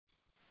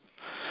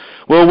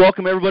Well,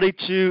 welcome everybody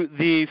to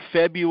the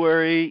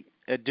February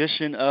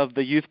edition of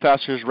the Youth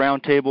Pastors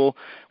Roundtable.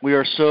 We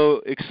are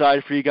so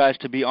excited for you guys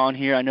to be on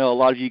here. I know a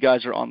lot of you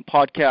guys are on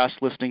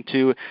podcasts listening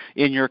to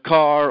in your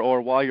car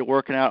or while you're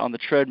working out on the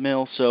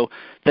treadmill. So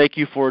thank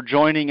you for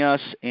joining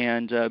us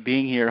and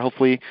being here.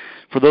 Hopefully,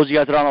 for those of you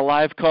guys that are on a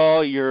live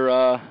call, you're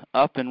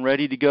up and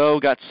ready to go,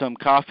 got some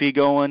coffee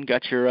going,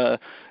 got your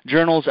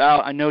journals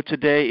out. I know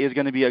today is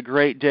going to be a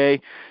great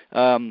day.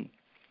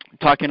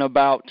 Talking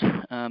about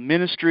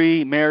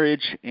ministry,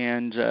 marriage,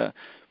 and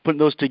putting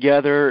those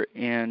together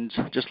and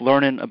just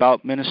learning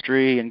about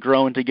ministry and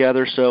growing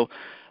together. So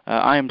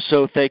I am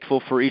so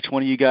thankful for each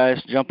one of you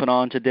guys jumping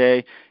on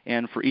today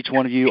and for each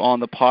one of you on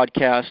the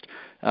podcast.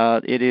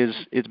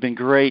 It's been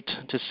great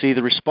to see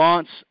the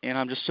response, and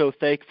I'm just so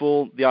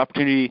thankful the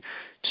opportunity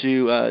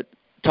to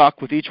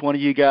talk with each one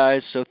of you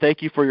guys. So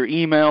thank you for your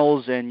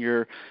emails and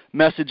your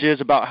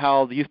messages about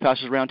how the Youth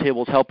Pastors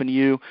Roundtable is helping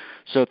you.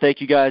 So thank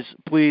you guys.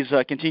 Please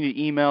continue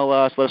to email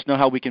us. Let us know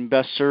how we can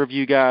best serve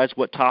you guys,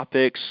 what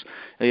topics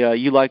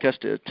you like us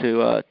to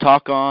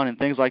talk on and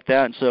things like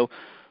that. And so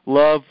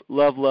love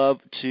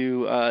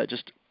to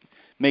just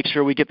make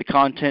sure we get the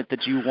content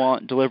that you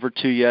want delivered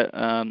to you.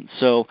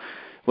 So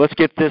let's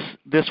get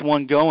this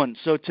one going.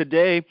 So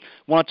today, I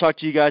want to talk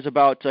to you guys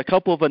about a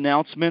couple of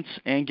announcements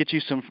and get you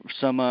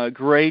some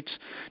great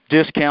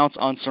discounts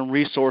on some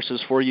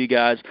resources for you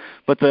guys.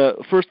 But the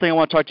first thing I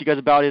want to talk to you guys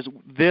about is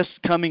this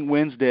coming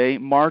Wednesday,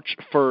 March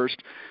 1st,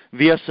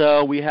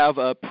 VSL, we have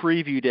a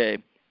preview day.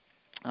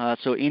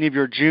 So any of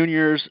your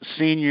juniors,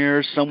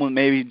 seniors, someone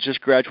maybe just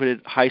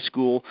graduated high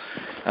school,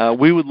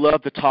 we would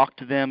love to talk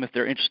to them if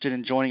they're interested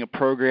in joining a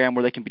program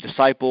where they can be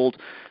discipled,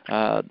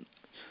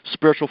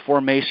 spiritual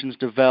formations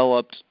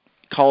developed,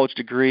 college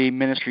degree,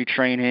 ministry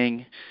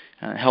training,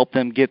 help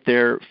them get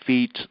their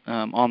feet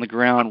on the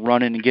ground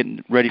running and getting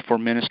ready for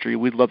ministry.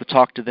 We'd love to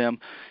talk to them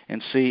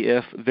and see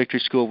if Victory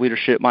School of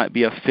Leadership might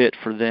be a fit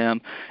for them.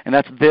 And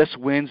that's this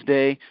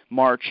Wednesday,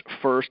 March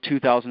 1st,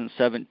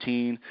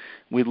 2017.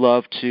 We'd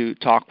love to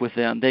talk with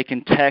them. They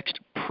can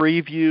text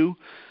preview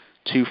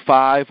to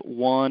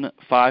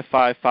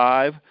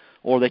 51555,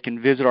 or they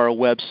can visit our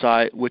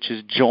website, which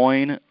is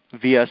joinvsl.com.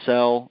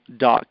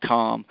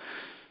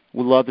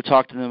 We'd love to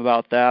talk to them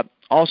about that.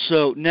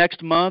 Also,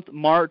 next month,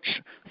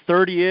 March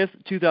 30th,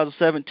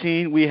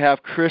 2017, we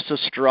have Chris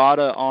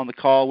Estrada on the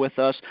call with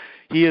us.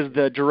 He is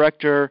the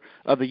director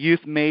of the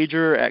youth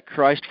major at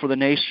Christ for the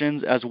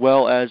Nations, as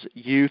well as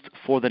Youth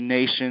for the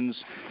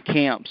Nations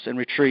camps and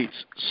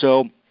retreats.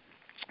 So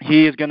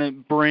he is going to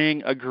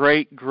bring a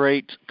great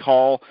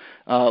call,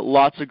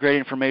 lots of great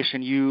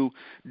information. You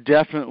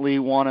definitely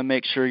want to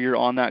make sure you're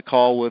on that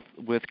call with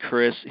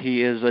Chris.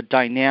 He is a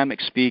dynamic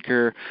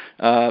speaker,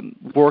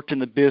 worked in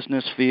the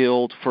business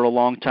field for a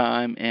long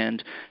time,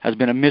 and has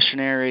been a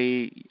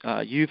missionary,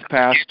 youth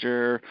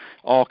pastor,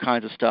 all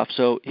kinds of stuff.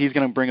 So he's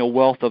going to bring a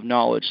wealth of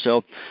knowledge.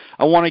 So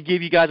I want to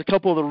give you guys a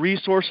couple of the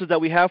resources that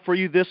we have for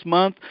you this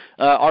month.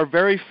 Our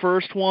very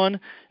first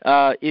one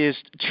is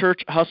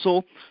Church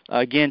Hustle.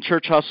 Again,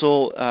 Church Hustle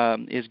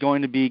is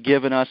going to be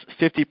giving us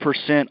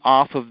 50%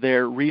 off of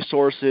their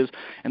resources,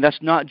 and that's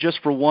not just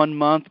for 1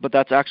 month, but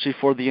that's actually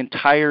for the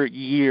entire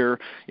year.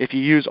 If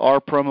you use our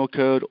promo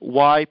code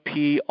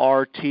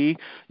YPRT,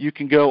 you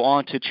can go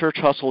on to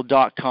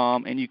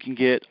churchhustle.com and you can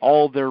get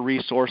all of their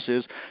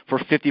resources for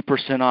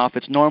 50% off.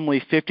 It's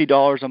normally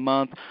 $50 a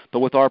month, but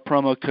with our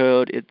promo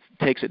code, it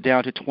takes it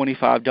down to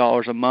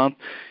 $25 a month.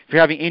 If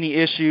you're having any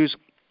issues,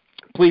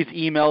 please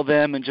email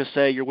them and just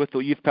say you're with the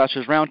Youth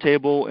Pastors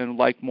Roundtable and would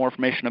like more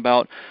information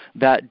about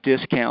that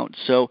discount.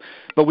 So,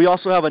 but we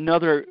also have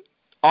another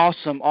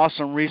awesome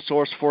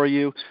resource for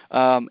you,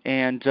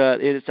 and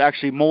it's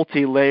actually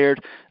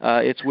multi-layered.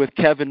 It's with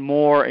Kevin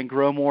Moore and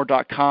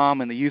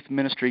growmore.com and the Youth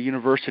Ministry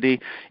University.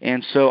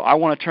 And so I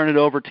want to turn it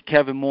over to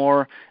Kevin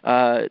Moore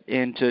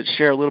and to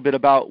share a little bit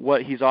about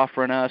what he's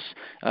offering us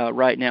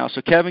right now.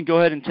 So Kevin, go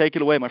ahead and take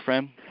it away, my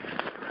friend.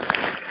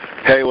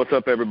 Hey, what's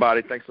up,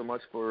 everybody? Thanks so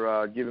much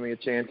for giving me a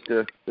chance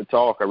to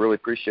talk. I really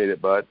appreciate it,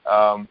 bud.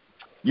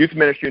 Youth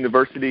Ministry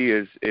University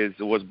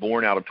was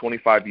born out of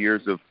 25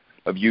 years of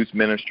youth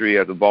ministry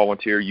as a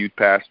volunteer youth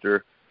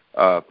pastor,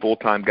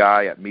 full-time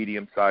guy at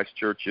medium-sized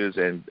churches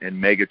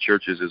and mega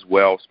churches as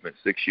well. Spent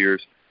 6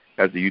 years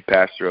as the youth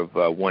pastor of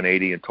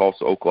 180 in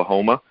Tulsa,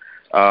 Oklahoma.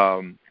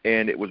 And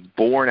it was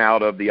born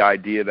out of the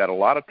idea that a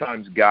lot of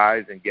times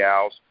guys and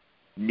gals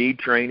need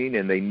training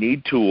and they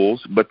need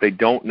tools, but they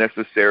don't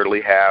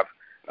necessarily have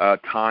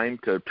time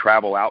to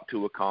travel out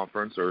to a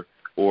conference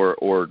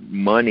or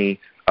money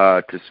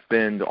to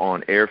spend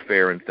on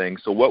airfare and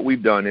things. So what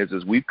we've done is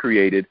we've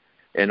created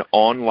an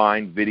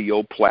online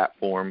video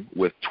platform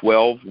with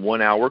 12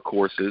 one-hour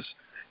courses,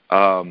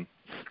 lesson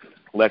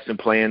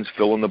plans,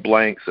 fill in the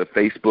blanks, a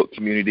Facebook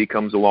community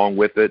comes along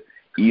with it,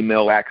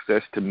 email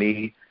access to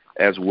me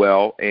as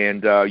well.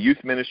 And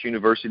Youth Ministry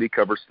University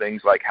covers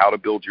things like how to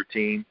build your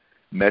team,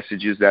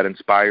 messages that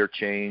inspire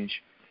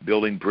change,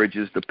 building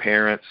bridges to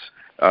parents,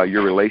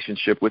 your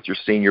relationship with your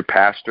senior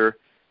pastor.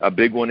 A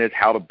big one is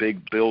how to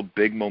build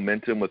big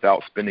momentum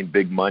without spending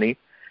big money.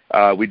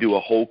 We do a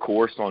whole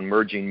course on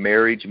merging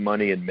marriage,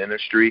 money, and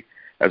ministry,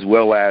 as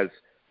well as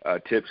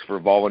tips for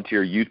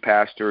volunteer youth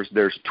pastors.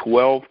 There's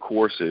 12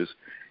 courses,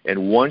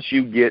 and once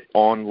you get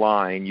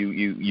online,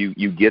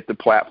 you get the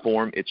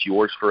platform. It's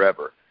yours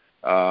forever,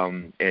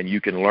 and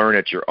you can learn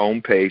at your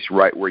own pace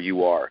right where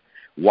you are.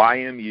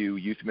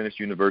 YMU, Youth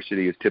Ministry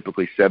University, is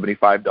typically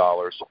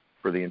 $75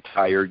 for the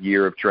entire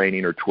year of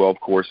training, or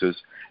 12 courses.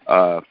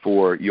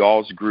 For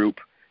y'all's group,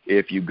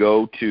 if you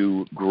go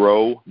to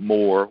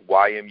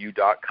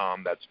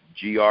growmoore.ymu.com, that's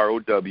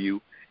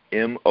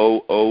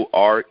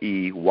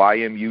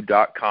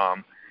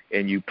GROWMOORE.ymu.com,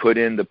 and you put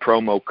in the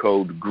promo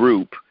code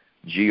GROUP,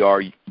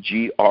 GROUP,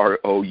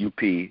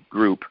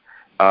 group,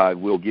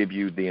 we'll give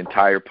you the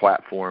entire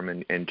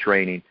platform and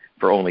training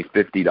for only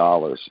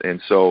 $50.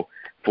 And so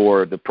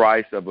for the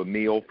price of a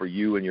meal for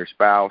you and your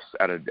spouse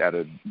at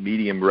a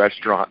medium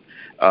restaurant,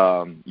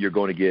 you're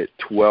going to get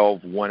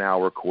 12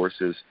 one-hour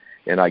courses,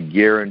 and I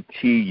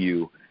guarantee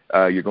you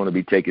you're going to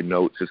be taking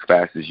notes as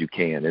fast as you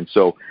can. And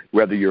so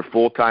whether you're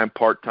full-time,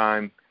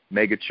 part-time,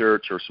 mega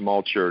church, or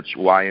small church,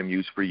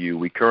 YMU's for you.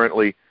 We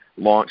currently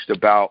launched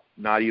about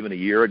not even a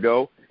year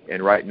ago,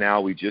 and right now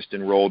we just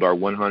enrolled our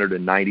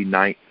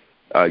 199th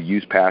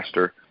youth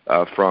pastor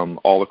from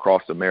all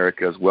across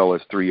America, as well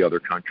as 3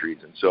 other countries.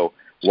 And so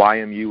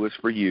YMU is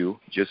for you.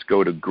 Just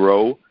go to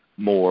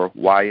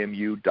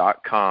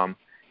growmoore.ymu.com,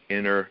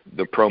 enter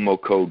the promo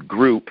code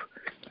GROUP,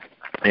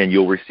 and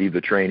you'll receive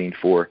the training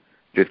for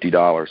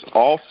 $50.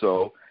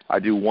 Also, I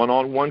do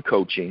one-on-one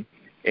coaching,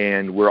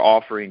 and we're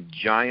offering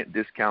giant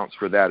discounts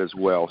for that as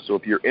well. So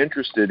if you're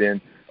interested in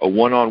a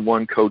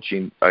one-on-one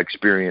coaching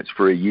experience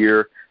for a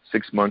year,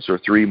 6 months, or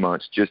 3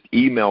 months, just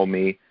email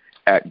me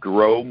at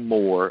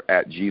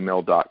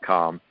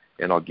growmore@gmail.com,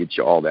 and I'll get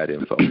you all that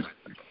info.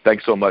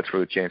 Thanks so much for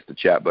the chance to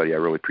chat, buddy. I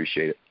really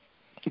appreciate it.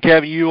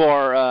 Kevin, you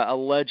are a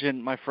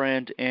legend, my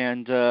friend,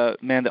 and,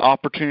 man, the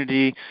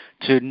opportunity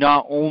to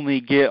not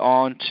only get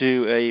on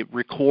to a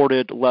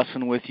recorded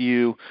lesson with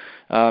you,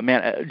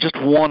 man, just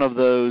one of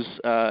those,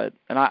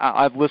 and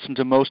I've listened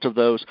to most of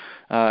those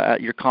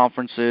at your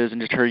conferences and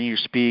just hearing you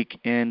speak,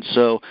 and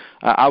so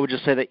I would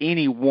just say that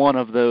any one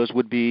of those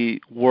would be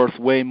worth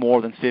way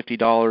more than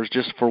 $50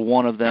 just for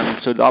one of them.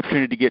 And so the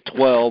opportunity to get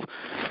 12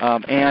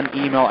 and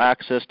email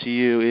access to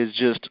you is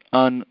just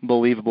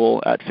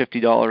unbelievable at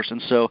 $50.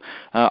 And so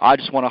I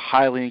just want to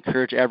highly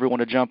encourage everyone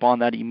to jump on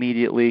that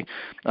immediately.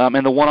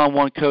 And the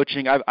one-on-one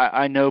coaching,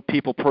 I know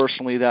people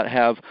personally that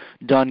have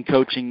done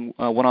coaching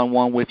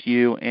one-on-one with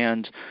you,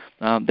 and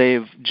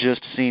they've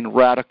just seen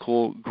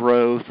radical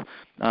growth,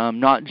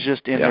 not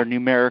just in their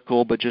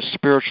numerical, but just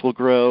spiritual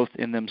growth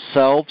in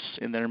themselves,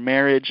 in their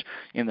marriage,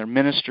 in their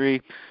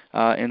ministry.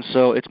 And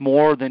so it's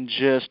more than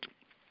just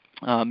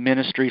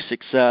ministry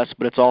success,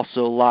 but it's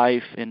also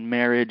life and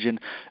marriage,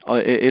 and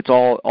it's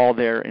all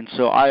there. And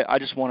so I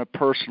just want to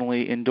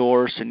personally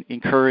endorse and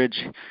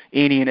encourage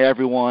any and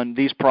everyone.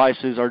 These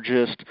prices are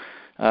just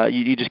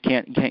you just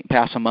can't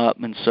pass them up.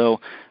 And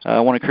so I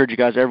want to encourage you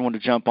guys, everyone, to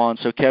jump on.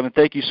 So Kevin,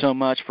 thank you so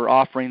much for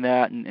offering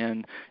that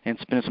and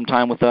spending some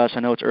time with us.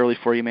 I know it's early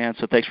for you, man,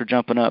 so thanks for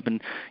jumping up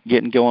and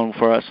getting going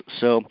for us.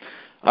 So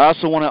I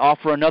also want to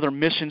offer another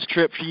missions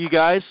trip for you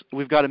guys.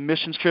 We've got a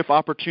missions trip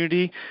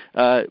opportunity.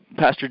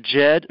 Pastor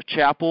Jed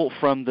Chappell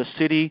from the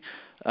City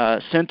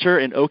Center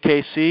in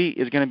OKC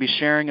is going to be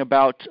sharing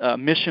about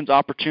missions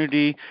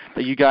opportunity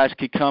that you guys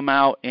could come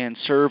out and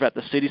serve at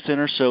the City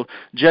Center. So,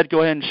 Jed,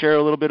 go ahead and share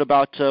a little bit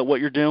about what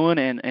you're doing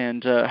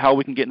and how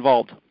we can get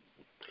involved.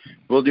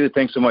 Will do.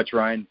 Thanks so much,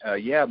 Ryan.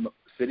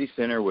 City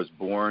Center was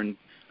born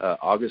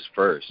August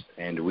 1st,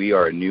 and we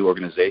are a new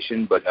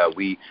organization, but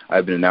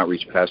I've been an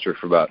outreach pastor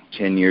for about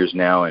 10 years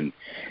now, and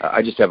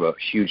I just have a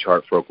huge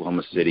heart for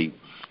Oklahoma City.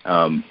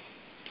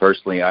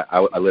 Personally, I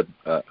lived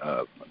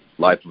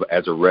life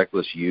as a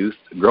reckless youth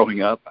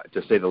growing up,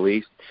 to say the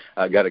least.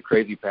 I got a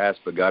crazy past,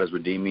 but God has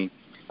redeemed me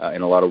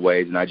in a lot of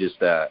ways, and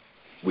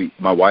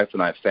my wife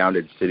and I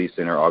founded City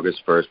Center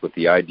August 1st with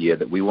the idea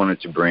that we wanted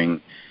to bring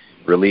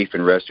relief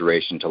and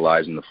restoration to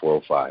lives in the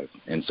 405.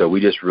 And so we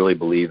just really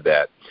believe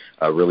that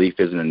relief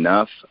isn't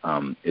enough.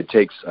 It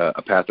takes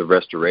a path of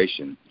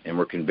restoration, and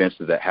we're convinced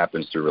that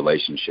happens through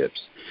relationships.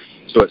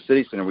 So at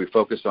City Center, we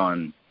focus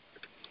on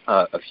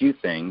a few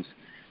things.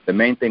 The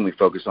main thing we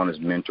focus on is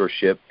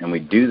mentorship, and we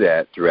do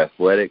that through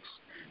athletics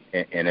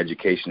and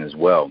education as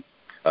well.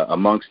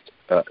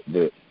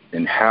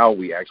 And how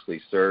we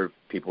actually serve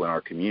people in our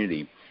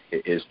community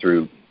is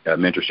through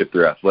mentorship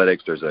through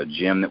athletics. There's a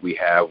gym that we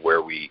have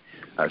where we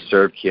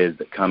serve kids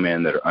that come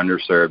in that are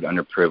underserved,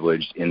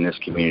 underprivileged in this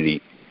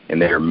community,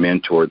 and they are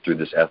mentored through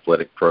this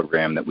athletic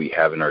program that we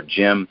have in our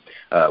gym.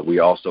 We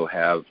also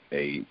have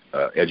a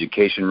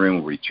education room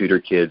where we tutor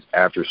kids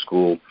after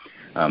school.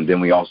 Then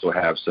we also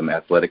have some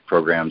athletic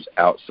programs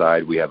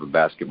outside. We have a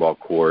basketball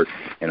court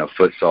and a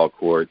futsal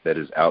court that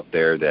is out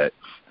there that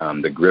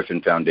the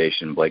Griffin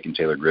Foundation, Blake and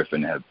Taylor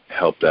Griffin, have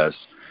helped us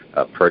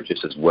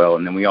purchase as well.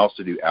 And then we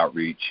also do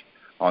outreach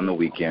on the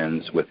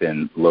weekends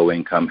within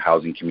low-income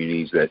housing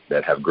communities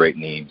that have great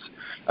needs.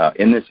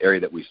 In this area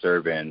that we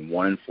serve in,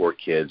 1 in 4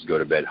 kids go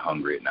to bed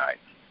hungry at night.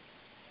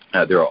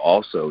 there are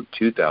also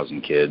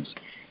 2,000 kids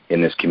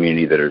in this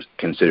community that are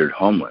considered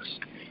homeless.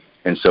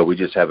 And so we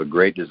just have a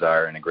great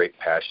desire and a great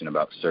passion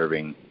about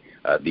serving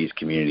these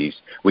communities.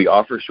 We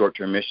offer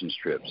short-term missions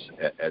trips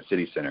at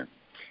City Center.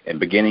 And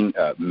beginning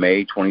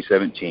May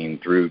 2017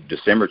 through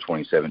December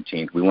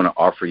 2017, we want to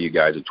offer you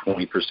guys a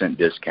 20%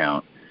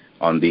 discount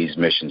on these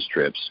missions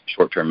trips,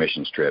 short-term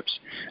missions trips.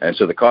 And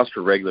so the cost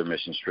for regular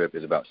missions trip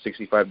is about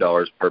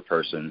 $65 per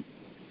person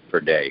per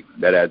day.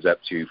 That adds up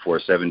to, for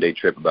a 7-day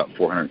trip, about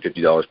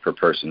 $450 per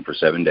person for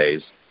 7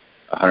 days,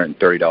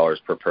 $130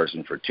 per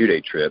person for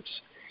 2-day trips,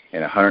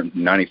 and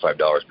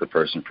 $195 per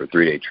person for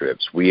 3-day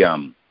trips. We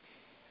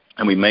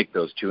make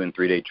those 2- and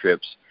 3-day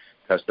trips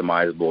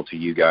customizable to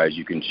you guys.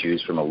 You can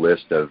choose from a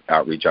list of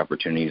outreach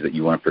opportunities that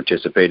you want to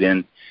participate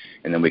in,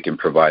 and then we can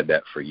provide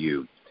that for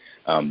you.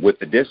 With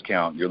the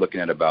discount, you're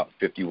looking at about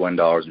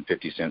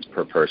 $51.50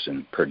 per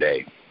person per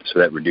day. So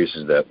that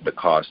reduces the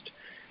cost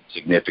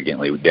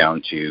significantly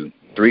down to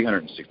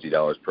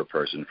 $360 per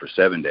person for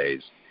 7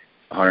 days,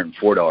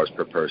 $104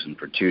 per person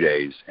for 2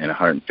 days, and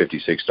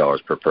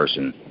 $156 per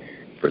person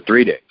for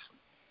 3 days.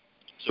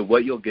 So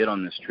what you'll get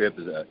on this trip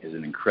is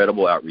an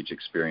incredible outreach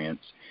experience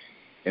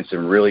in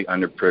some really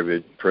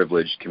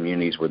underprivileged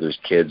communities where there's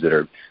kids that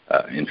are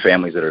in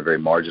families that are very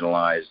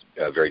marginalized,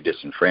 very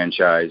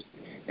disenfranchised,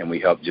 and we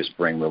help just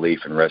bring relief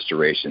and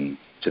restoration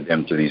to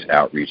them through these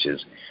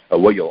outreaches.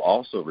 What you'll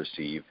also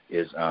receive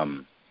is a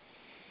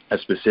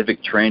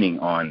specific training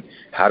on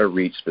how to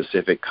reach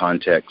specific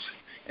contexts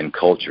and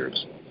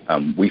cultures.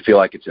 We feel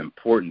like it's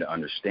important to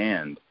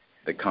understand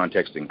the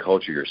context and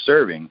culture you're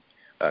serving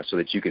so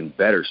that you can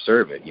better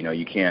serve it. You know,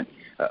 you can't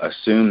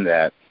assume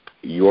that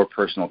your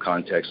personal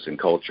context and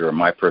culture or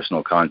my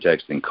personal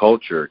context and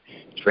culture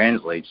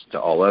translates to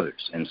all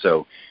others. And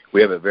so we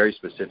have a very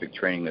specific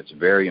training that's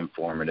very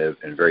informative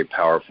and very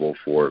powerful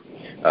for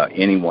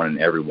anyone and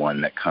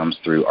everyone that comes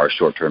through our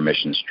short-term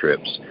missions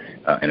trips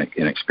and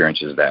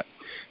experiences that.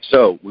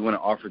 So we want to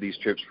offer these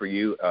trips for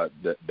you.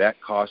 That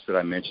cost that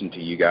I mentioned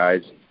to you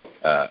guys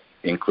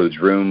includes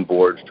room,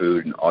 board,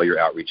 food, and all your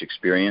outreach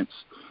experience.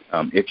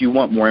 If you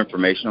want more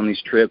information on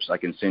these trips, I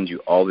can send you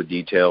all the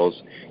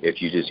details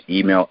if you just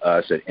email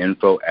us at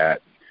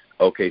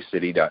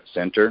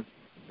info@okcity.center.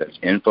 That's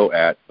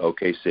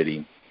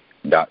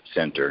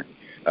info@okcity.center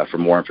for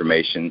more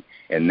information.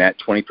 And that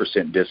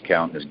 20%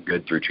 discount is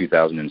good through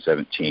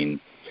 2017.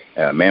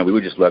 Man, we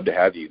would just love to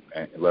have you.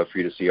 I'd love for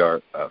you to see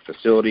our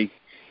facility.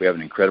 We have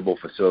an incredible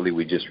facility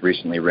we just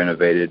recently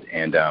renovated,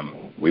 and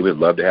we would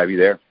love to have you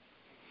there.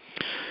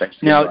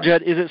 Now,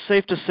 Jed, is it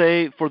safe to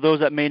say, for those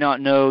that may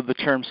not know the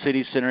term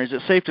City Center, is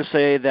it safe to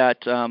say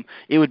that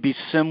it would be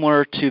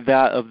similar to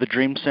that of the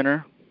Dream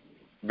Center?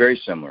 Very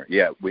similar,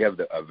 yeah. We have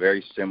a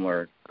very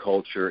similar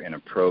culture and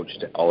approach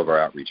to all of our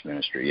outreach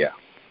ministry, yeah.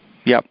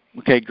 Yep.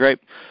 Okay, great.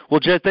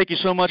 Well, Jed, thank you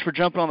so much for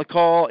jumping on the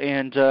call,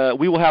 and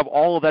we will have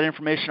all of that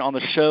information on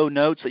the show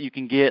notes that you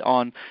can get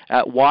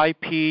at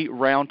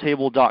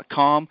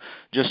yproundtable.com.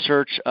 Just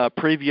search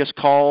previous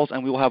calls,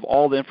 and we will have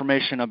all the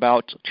information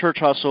about Church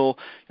Hustle,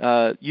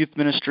 youth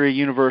ministry,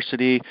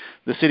 university,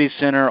 the City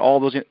Center. All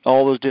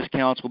those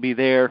discounts will be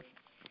there.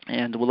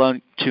 And we'd love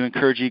to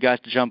encourage you guys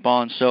to jump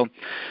on. So,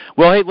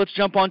 well, hey, let's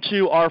jump on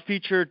to our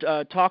featured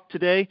talk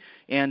today.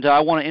 And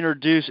I want to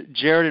introduce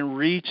Jarrod and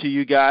Rhi to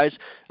you guys.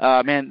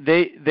 Man,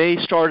 they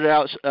started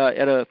out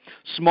at a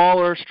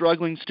smaller,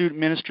 struggling student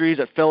ministries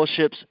at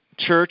Fellowship's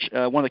Church,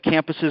 one of the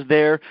campuses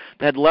there.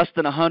 They had less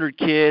than 100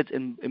 kids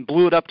and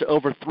blew it up to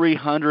over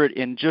 300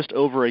 in just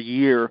over a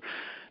year.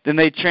 Then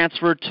they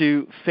transferred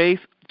to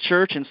Faith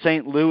Church in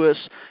St. Louis,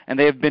 and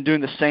they have been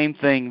doing the same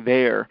thing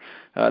there.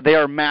 They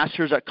are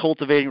masters at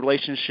cultivating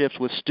relationships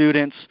with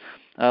students.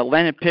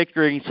 Landon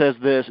Pickering says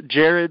this: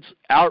 Jarrod's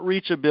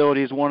outreach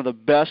ability is one of the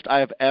best I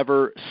have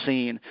ever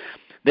seen.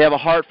 They have a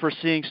heart for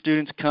seeing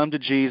students come to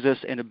Jesus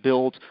and to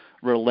build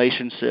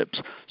relationships.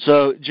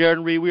 So, Jarrod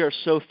and Rhi, we are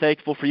so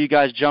thankful for you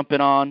guys jumping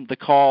on the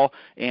call,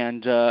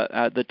 and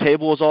the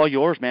table is all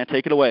yours, man.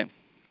 Take it away.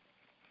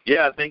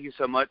 Yeah, thank you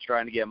so much,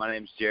 Ryan. Again, my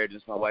name is Jarrod.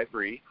 This is my wife,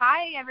 Rhi.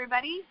 Hi,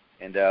 everybody.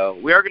 And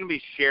we are going to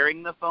be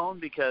sharing the phone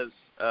because,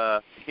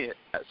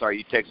 sorry,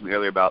 you texted me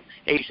earlier about,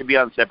 hey, you should be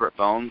on separate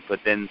phones. But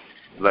then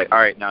like, all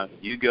right, now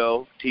you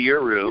go to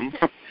your room,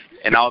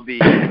 and I'll be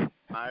in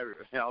my room.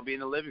 I'll be in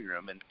the living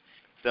room. And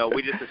so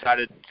we just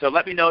decided. So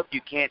let me know if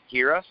you can't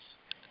hear us,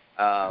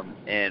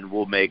 and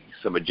we'll make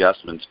some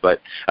adjustments.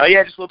 But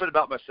yeah, just a little bit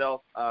about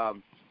myself. I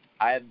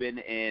have been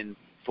in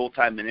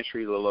full-time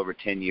ministry a little over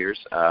 10 years.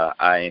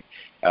 I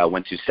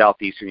went to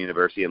Southeastern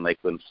University in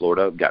Lakeland,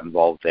 Florida, got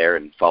involved there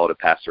and followed a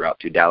pastor out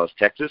to Dallas,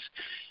 Texas,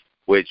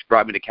 which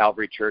brought me to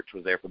Calvary Church,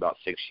 was there for about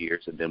 6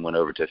 years, and then went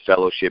over to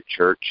Fellowship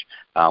Church,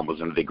 was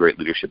under the great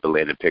leadership of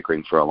Landon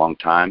Pickering for a long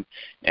time,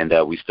 and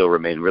we still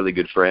remain really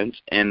good friends.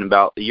 And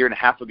about a year and a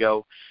half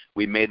ago,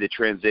 we made the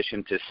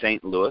transition to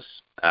St. Louis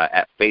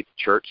at Faith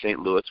Church, St.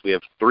 Louis. We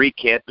have 3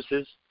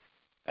 campuses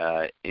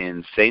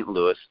in St.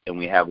 Louis, and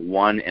we have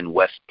one in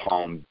West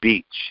Palm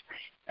Beach.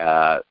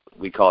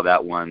 We call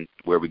that one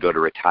where we go to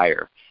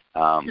retire.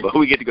 But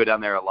we get to go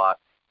down there a lot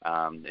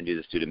and do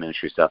the student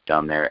ministry stuff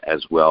down there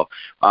as well.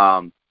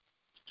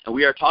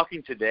 We are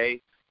talking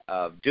today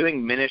of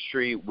doing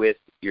ministry with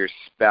your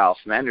spouse,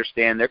 and I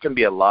understand there can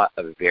be a lot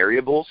of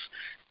variables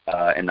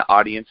in the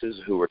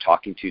audiences who we're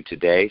talking to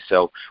today.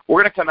 So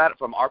we're going to come at it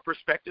from our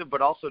perspective,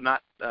 but also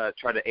not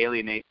try to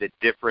alienate the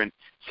different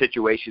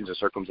situations or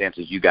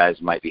circumstances you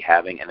guys might be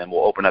having, and then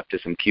we'll open up to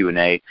some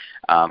Q&A,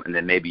 and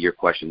then maybe your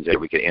questions that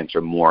we could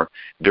answer more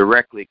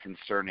directly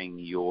concerning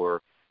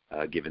your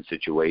given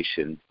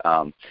situation.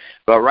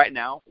 But right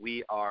now,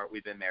 we've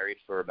been married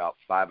for about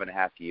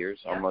 5.5 years,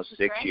 almost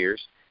 6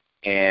 years,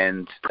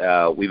 and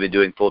we've been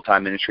doing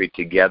full-time ministry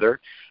together.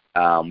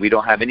 We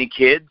don't have any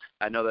kids.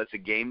 I know that's a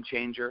game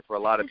changer for a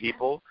lot of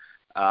people.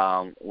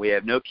 We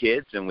have no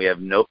kids, and we have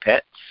no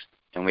pets,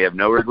 and we have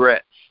no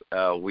regrets.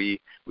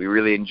 We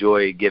really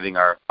enjoy giving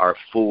our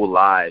full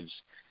lives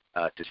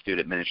to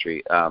student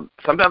ministry.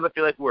 Sometimes I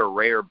feel like we're a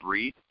rare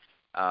breed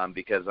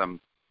because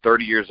I'm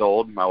 30 years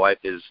old. My wife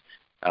is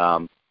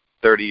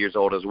 30 years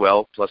old as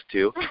well, plus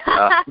 2.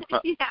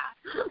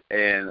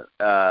 And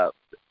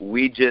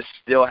we just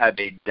still have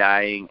a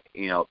dying,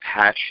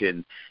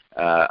 passion,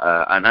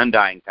 an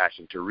undying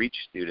passion to reach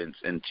students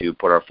and to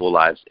put our full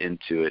lives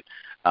into it.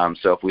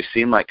 So if we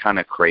seem like kind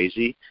of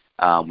crazy,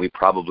 we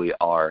probably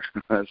are.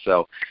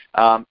 So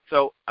I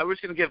was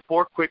going to give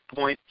 4 quick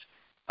points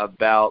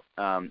about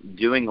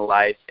doing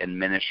life and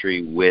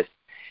ministry with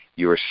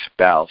your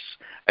spouse.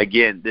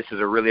 Again, this is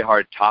a really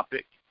hard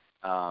topic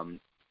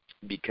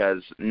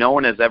because no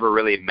one has ever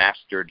really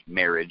mastered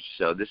marriage.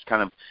 So this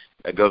kind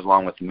of goes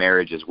along with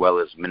marriage as well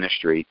as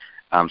ministry.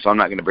 So I'm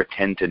not going to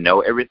pretend to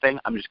know everything.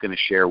 I'm just going to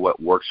share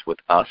what works with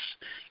us,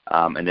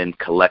 and then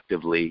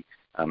collectively,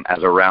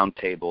 as a round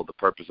table, the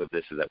purpose of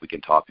this is that we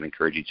can talk and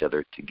encourage each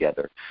other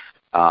together.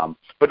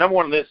 But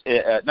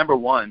number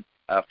one,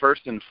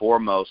 first and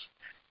foremost,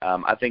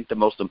 I think the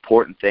most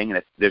important thing, and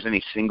if there's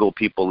any single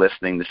people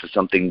listening, this is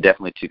something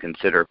definitely to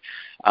consider.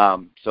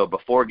 So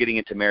before getting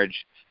into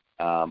marriage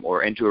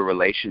or into a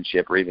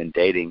relationship or even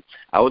dating,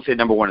 I would say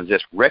number one is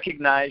this: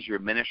 recognize your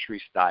ministry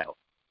style.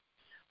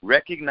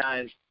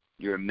 Recognize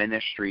your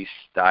ministry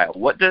style.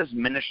 What does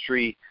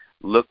ministry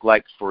look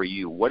like for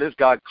you? What has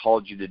God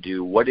called you to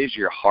do? What is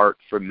your heart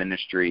for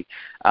ministry?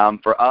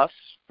 For us,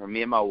 for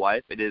me and my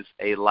wife, it is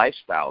a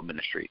lifestyle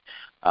ministry.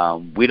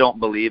 We don't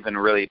believe in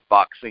really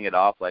boxing it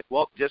off like,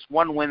 well, just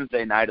one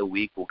Wednesday night a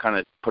week we'll kind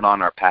of put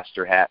on our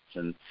pastor hats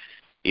and,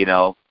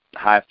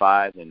 high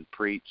five and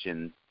preach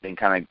and then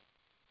kind of,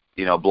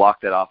 block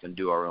that off and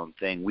do our own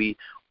thing. We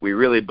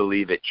really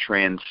believe it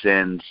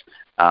transcends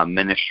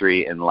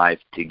ministry and life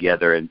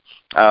together. And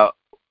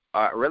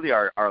really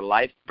our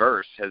life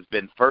verse has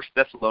been 1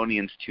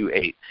 Thessalonians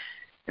 2:8.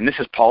 And this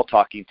is Paul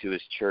talking to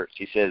his church.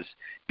 He says,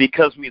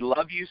 because we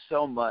love you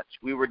so much,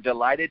 we were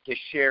delighted to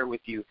share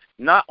with you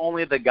not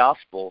only the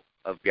gospel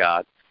of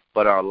God,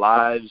 but our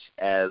lives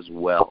as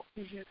well.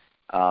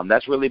 Mm-hmm.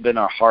 That's really been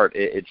our heart.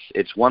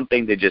 It's one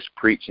thing to just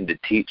preach and to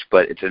teach,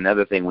 but it's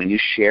another thing when you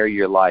share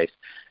your life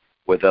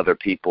with other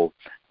people.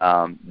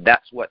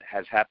 That's what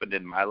has happened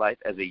in my life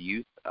as a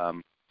youth.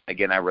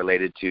 Again, I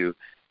related to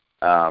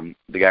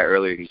the guy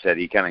earlier. He said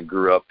he kind of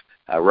grew up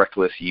a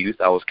reckless youth.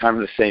 I was kind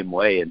of the same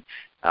way, and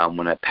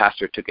when a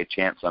pastor took a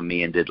chance on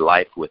me and did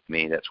life with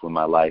me, that's when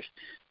my life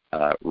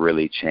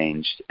really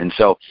changed. And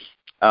so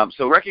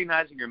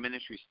recognizing your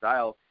ministry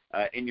style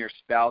in your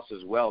spouse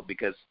as well,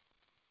 because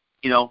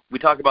we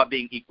talk about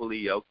being equally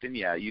yoked, and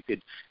you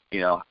could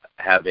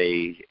have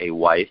a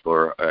wife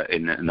or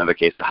in another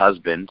case a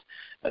husband,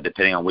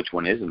 depending on which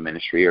one is in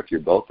ministry, or if you're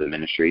both in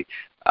ministry,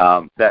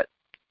 that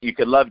you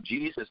could love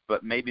Jesus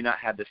but maybe not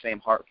have the same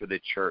heart for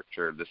the church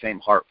or the same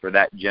heart for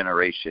that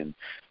generation.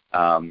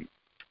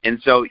 And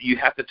so you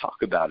have to talk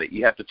about it.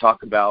 You have to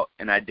talk about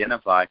and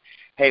identify,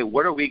 hey,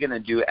 what are we going to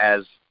do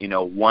as,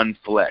 one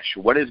flesh?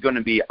 What is going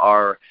to be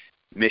our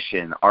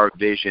mission, our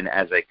vision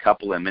as a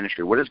couple in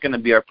ministry? What is going to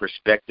be our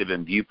perspective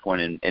and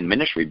viewpoint in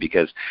ministry?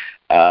 Because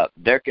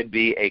there could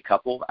be a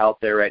couple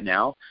out there right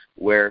now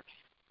where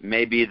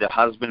maybe the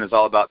husband is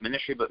all about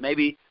ministry, but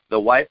maybe the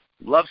wife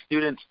loves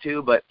students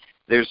too, but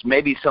there's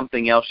maybe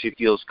something else she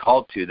feels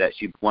called to that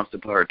she wants to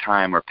put her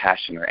time or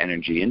passion or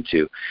energy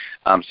into.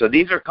 So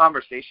these are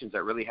conversations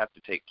that really have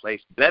to take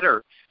place.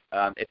 Better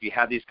if you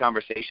have these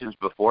conversations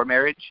before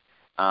marriage,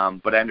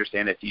 but I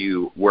understand if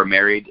you were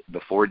married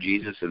before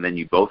Jesus and then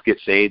you both get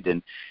saved,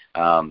 and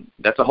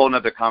that's a whole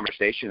other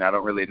conversation I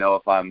don't really know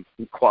if I'm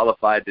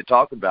qualified to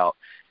talk about.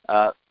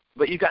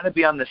 But you got to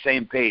be on the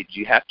same page.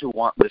 You have to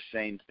want the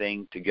same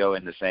thing to go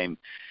in the same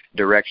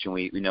direction.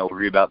 We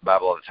read about the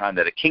Bible all the time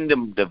that a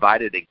kingdom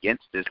divided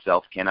against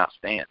itself cannot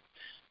stand.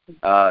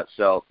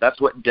 So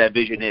that's what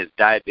division is.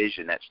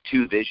 Division. That's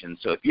two visions.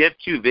 So if you have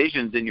two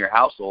visions in your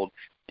household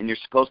and you're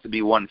supposed to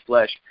be one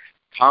flesh,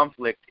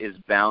 conflict is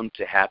bound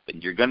to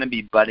happen. You're going to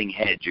be butting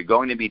heads. You're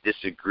going to be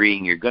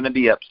disagreeing. You're going to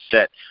be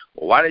upset.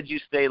 Well, why did you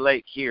stay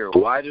late here?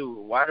 Why is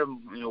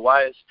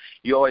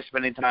you always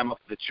spending time up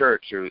at the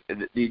church? Or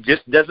it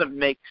just doesn't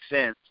make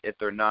sense if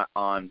they're not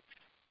on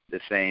the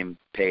same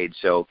page.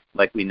 So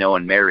like we know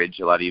in marriage,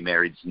 a lot of you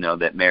marrieds know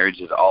that marriage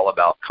is all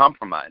about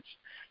compromise.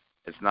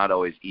 It's not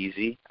always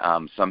easy.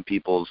 Some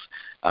people's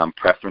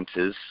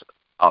preferences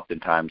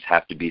oftentimes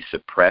have to be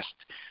suppressed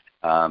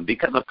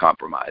because of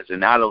compromise.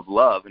 And out of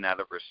love and out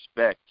of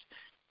respect,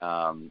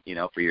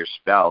 for your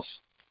spouse,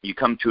 you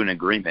come to an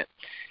agreement.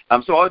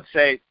 So I would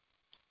say,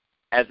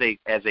 as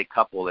a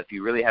couple, if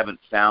you really haven't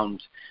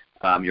found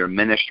your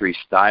ministry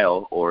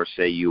style, or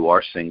say you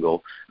are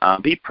single,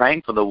 be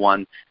praying for the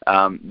one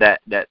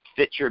that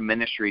fits your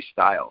ministry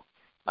style,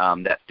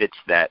 that fits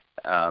that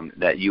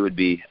you would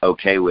be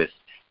okay with.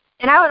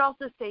 And I would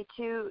also say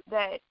too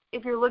that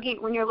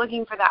when you're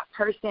looking for that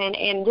person,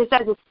 and just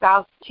as a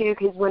spouse too,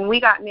 because when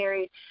we got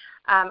married,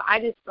 I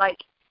just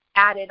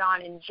added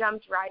on and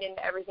jumped right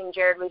into everything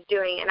Jarrod was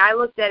doing, and I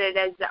looked at it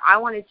as that I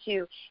wanted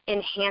to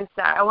enhance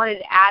that. I wanted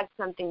to add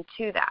something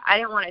to that. I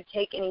didn't want to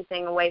take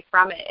anything away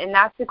from it, and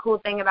that's the cool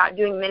thing about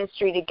doing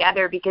ministry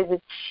together, because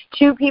it's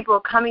two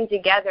people coming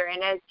together,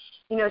 and as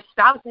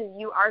spouses,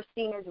 you are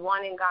seen as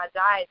one in God's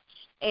eyes,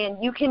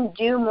 and you can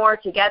do more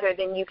together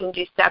than you can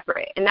do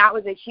separate. And that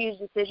was a huge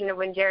decision of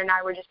when Jarrod and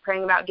I were just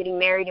praying about getting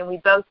married, and we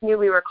both knew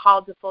we were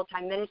called to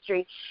full-time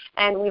ministry,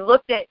 and we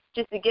looked at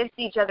just the gifts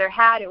each other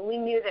had, and we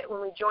knew that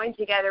when we joined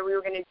together, we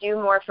were going to do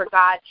more for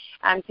God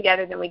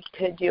together than we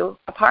could do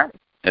apart.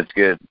 That's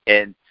good.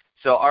 And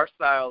so our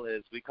style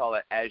is, we call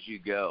it as you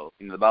go.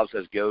 The Bible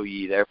says, go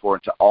ye therefore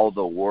into all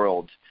the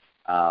world,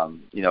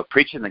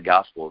 preaching the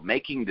gospel,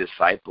 making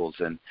disciples,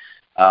 and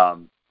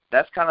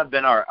that's kind of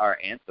been our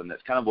anthem.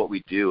 That's kind of what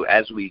we do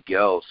as we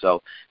go.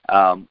 So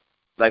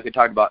like we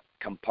talked about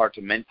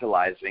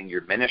compartmentalizing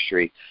your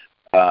ministry,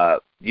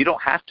 you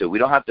don't have to. We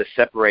don't have to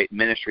separate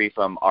ministry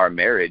from our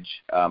marriage.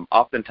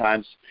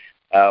 Oftentimes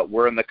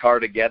we're in the car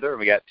together, and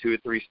we got 2 or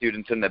 3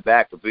 students in the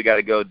back. If we got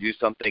to go do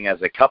something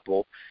as a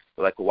couple,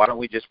 we're like, well, why don't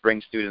we just bring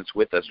students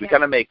with us? We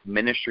kind of make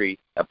ministry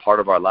a part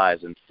of our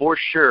lives. And for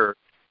sure,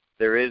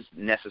 there is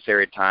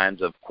necessary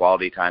times of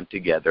quality time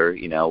together.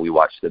 We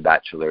watch The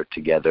Bachelor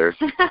together,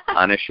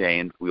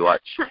 unashamed. We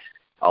watch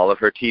all of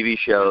her TV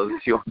shows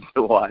she wants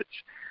to watch.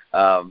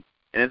 And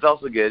it's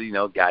also good,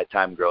 guy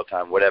time, girl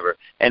time, whatever.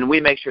 And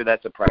we make sure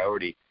that's a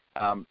priority.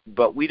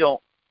 But we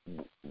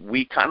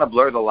kind of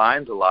blur the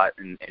lines a lot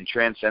and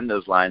transcend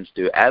those lines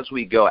to, as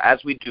we go, as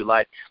we do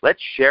life,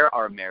 let's share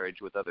our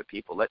marriage with other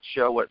people. Let's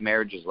show what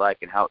marriage is like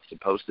and how it's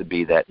supposed to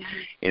be, that,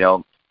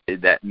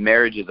 that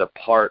marriage is a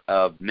part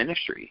of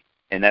ministry.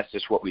 And that's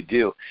just what we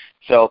do.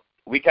 So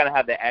we kind of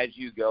have the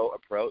as-you-go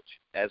approach.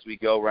 As we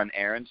go run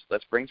errands,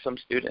 let's bring some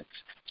students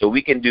so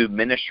we can do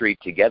ministry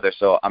together.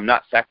 So I'm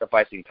not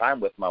sacrificing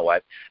time with my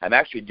wife. I'm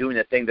actually doing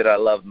the thing that I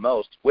love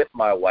most with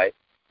my wife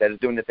that is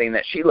doing the thing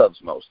that she loves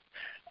most.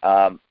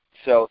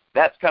 So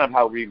that's kind of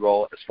how we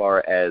roll as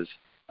far as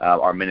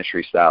our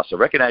ministry style. So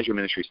recognize your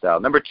ministry style.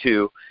 Number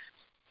 2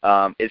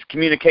 is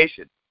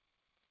communication.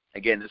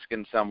 Again, this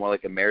can sound more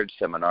like a marriage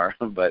seminar,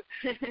 but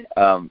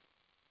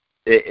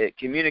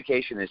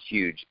communication is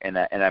huge, and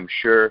I'm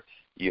sure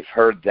you've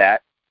heard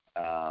that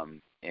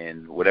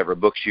in whatever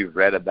books you've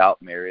read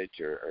about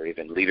marriage or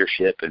even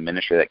leadership and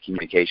ministry, that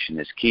communication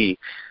is key.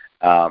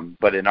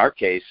 But in our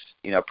case,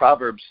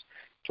 Proverbs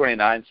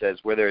 29 says,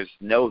 where there's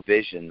no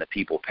vision, the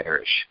people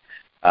perish.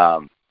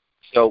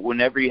 So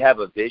whenever you have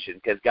a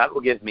vision, because God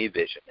will give me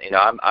vision.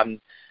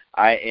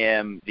 I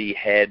am the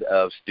head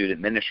of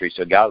student ministry,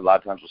 so God a lot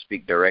of times will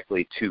speak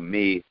directly to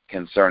me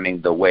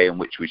concerning the way in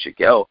which we should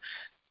go.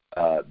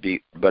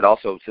 But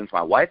also, since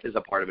my wife is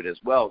a part of it as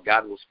well,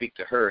 God will speak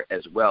to her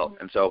as well.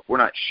 And so if we're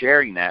not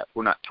sharing that, if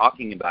we're not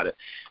talking about it,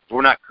 if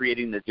we're not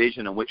creating the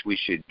vision in which we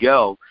should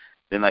go,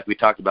 then like we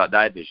talked about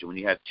division, when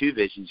you have 2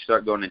 visions, you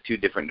start going in 2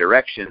 different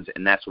directions,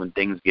 and that's when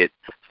things get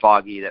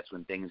foggy, that's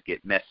when things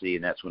get messy,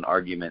 and that's when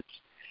arguments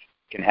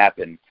can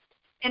happen.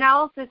 And I'll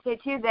also say,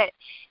 too, that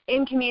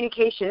in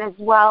communication as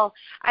well,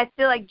 I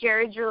feel like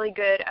Jarrod's really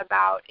good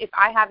about, if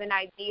I have an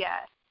idea,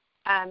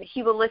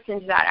 he will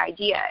listen to that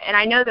idea. And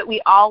I know that we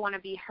all want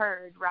to be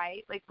heard,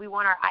 right? Like, we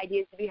want our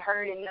ideas to be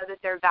heard and know that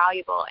they're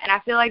valuable. And I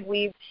feel like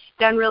we've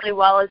done really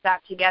well as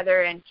that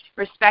together, and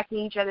respecting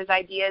each other's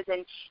ideas,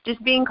 and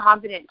just being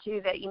confident,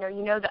 too, that,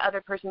 the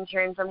other person's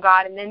hearing from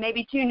God. And then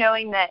maybe, too,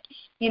 knowing that,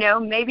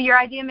 maybe your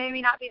idea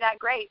maybe not be that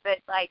great, but,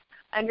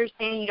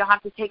 understanding you don't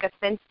have to take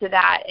offense to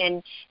that,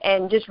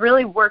 and just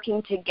really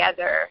working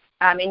together.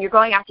 And you're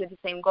going after the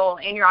same goal,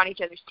 and you're on each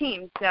other's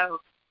team.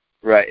 So.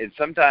 Right, and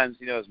sometimes,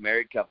 as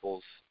married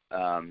couples,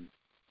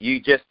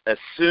 you just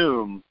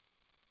assume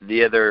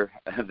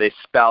the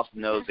spouse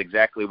knows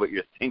exactly what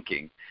you're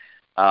thinking.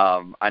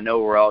 I know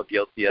we're all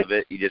guilty of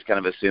it. You just kind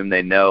of assume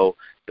they know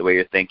the way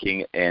you're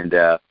thinking, and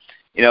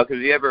because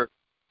you ever,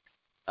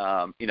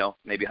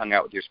 maybe hung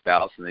out with your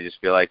spouse and they just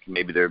feel like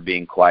maybe they're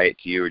being quiet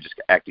to you or just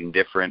acting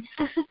different.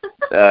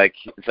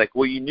 It's like,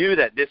 well, you knew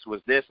that this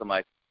was this. I'm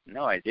like,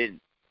 no, I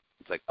didn't.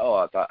 It's like, oh,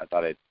 I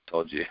thought I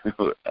told you.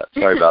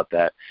 Sorry about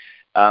that.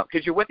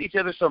 because you're with each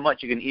other so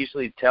much, you can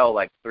easily tell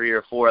like 3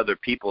 or 4 other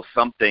people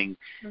something,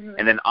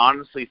 and then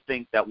honestly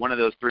think that one of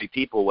those 3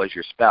 people was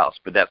your spouse,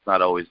 but that's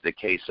not always the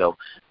case. So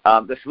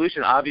the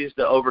solution, obviously, is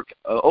to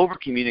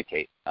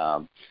over-communicate.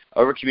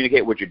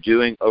 Over-communicate what you're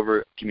doing,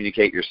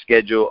 over-communicate your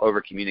schedule,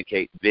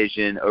 over-communicate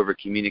vision,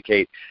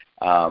 over-communicate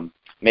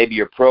maybe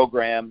your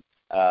program,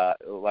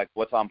 like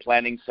what's on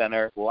Planning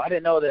Center. Well, I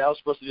didn't know that I was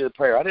supposed to do the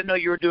prayer. I didn't know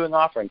you were doing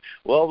offering.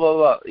 Well,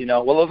 it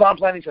was on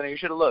Planning Center. You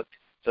should have looked.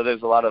 So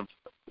there's a lot of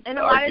And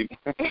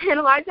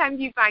a lot of times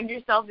you find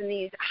yourself in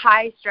these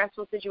high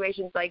stressful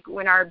situations, like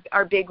when our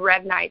big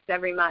Rev nights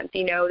every month.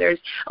 There's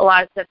a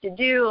lot of stuff to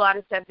do, a lot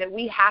of stuff that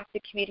we have to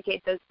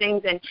communicate those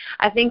things. And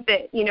I think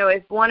that,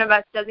 if one of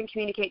us doesn't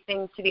communicate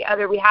things to the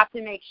other, we have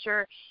to make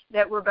sure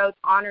that we're both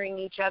honoring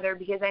each other,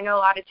 because I know a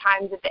lot of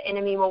times that the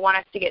enemy will want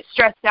us to get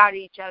stressed out at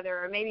each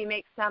other, or maybe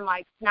make some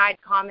snide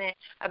comment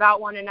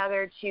about one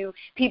another to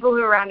people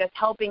who are around us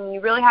helping. You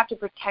really have to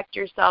protect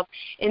yourself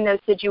in those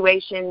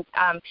situations,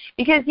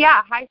 because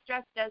high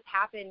stress does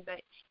happen,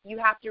 but you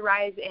have to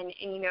rise and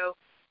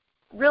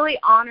really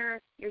honor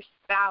your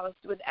spouse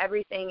with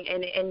everything,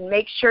 and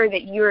make sure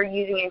that you're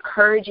using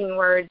encouraging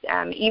words,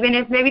 even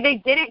if maybe they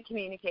didn't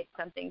communicate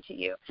something to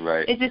you.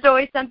 Right. It's just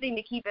always something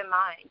to keep in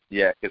mind.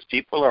 Yeah, because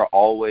people are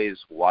always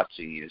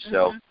watching you.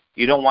 So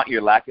you don't want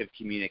your lack of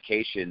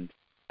communication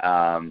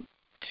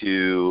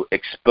to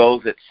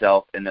expose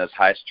itself in those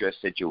high-stress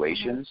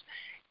situations,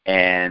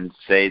 and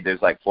say there's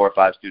 4 or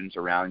 5 students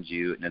around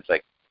you, and it's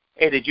like,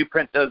 hey, did you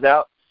print those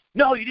out?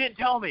 No, you didn't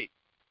tell me.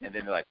 And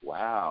then they're like,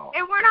 wow.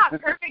 And we're not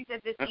perfect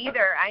at this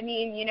either. I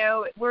mean,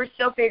 we're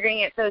still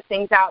figuring those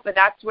things out, but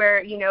that's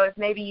where, if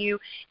maybe you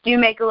do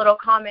make a little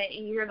comment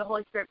and you hear the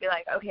Holy Spirit be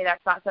like, okay,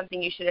 that's not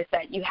something you should have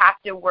said. You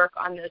have to work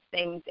on those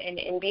things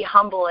and be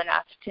humble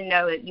enough to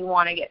know that you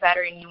want to get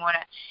better and you want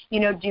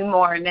to, do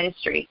more in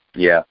ministry.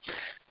 Yeah.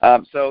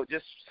 So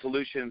just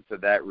solutions to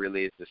that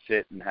really is to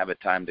sit and have a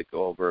time to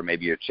go over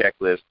maybe your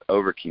checklist,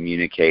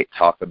 over-communicate,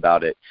 talk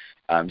about it,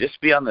 just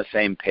be on the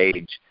same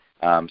page.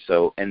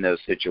 So in those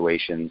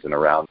situations and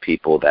around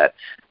people that,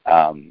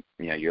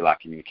 your lack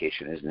of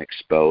communication isn't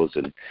exposed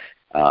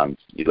and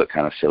you look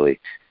kind of silly.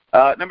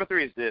 Number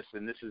 3 is this,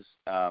 and this is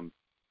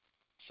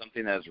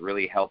something that has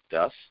really helped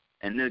us.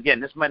 And again,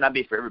 this might not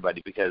be for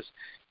everybody, because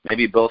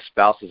maybe both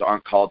spouses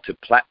aren't called to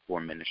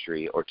platform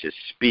ministry or to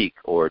speak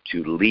or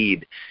to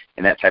lead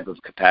in that type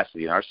of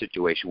capacity. In our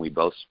situation, we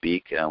both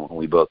speak and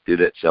we both do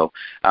that. So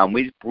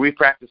we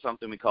practice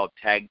something we call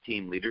tag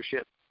team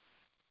leadership.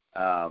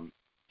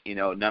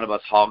 None of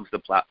us hogs the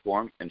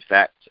platform. In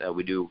fact,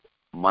 we do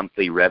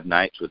monthly Rev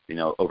nights with,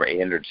 over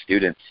 800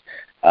 students,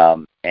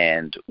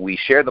 and we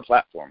share the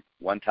platform.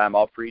 One time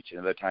I'll preach,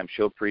 another time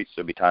she'll preach.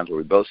 There'll be times where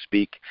we both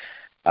speak.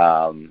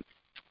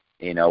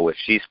 If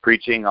she's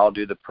preaching, I'll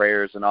do the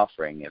prayers and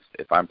offering.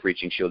 If I'm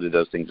preaching, she'll do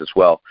those things as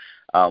well.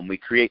 We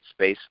create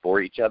space for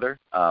each other.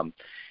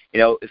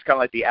 It's kind of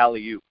like the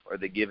alley-oop or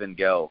the give and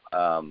go.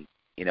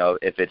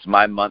 If it's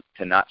my month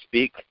to not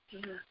speak,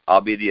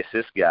 I'll be the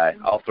assist guy.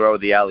 I'll throw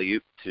the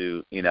alley-oop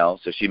to,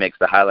 so she makes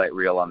the highlight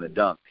reel on the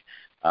dunk.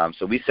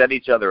 So we set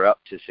each other up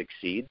to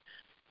succeed.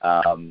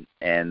 And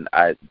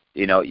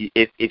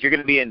if you're going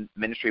to be in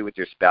ministry with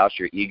your spouse,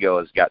 your ego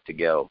has got to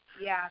go.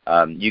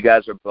 Yeah. You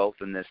guys are both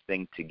in this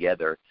thing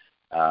together.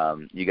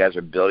 You guys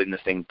are building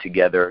this thing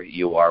together.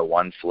 You are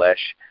one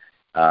flesh.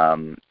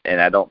 And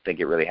I don't think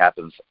it really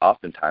happens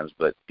oftentimes,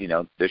 but,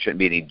 there shouldn't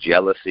be any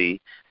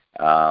jealousy.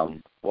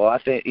 Well,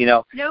 I think,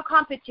 no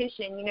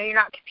competition, you're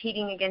not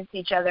competing against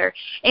each other.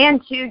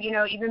 And two,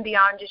 even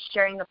beyond just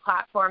sharing the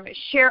platform,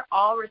 share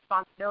all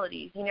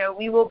responsibilities.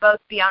 We will both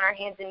be on our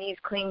hands and knees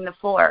cleaning the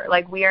floor.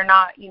 We are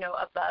not,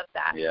 above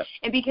that. Yeah.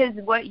 And because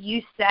what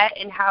you set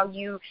and how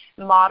you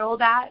model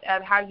that,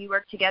 of how you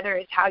work together,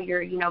 is how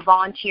your,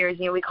 volunteers,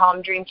 we call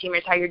them dream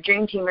teamers, how your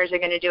dream teamers are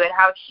going to do it,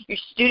 how your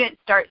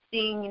students start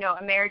seeing,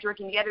 a marriage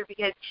working together.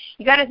 Because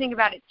you got to think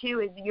about it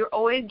too, is you're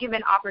always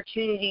given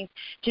opportunities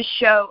to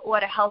show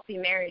what a healthy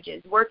marriage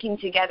is, working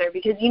together,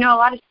 because a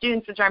lot of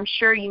students, which I'm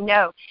sure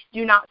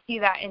do not see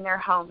that in their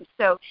homes.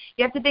 So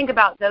you have to think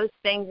about those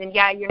things, and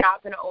you're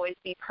not going to always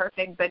be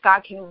perfect, but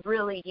God can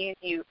really use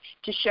you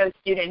to show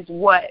students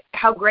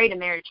how great a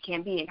marriage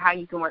can be and how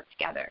you can work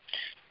together.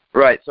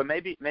 Right. So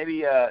maybe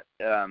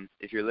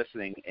if you're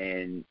listening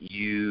and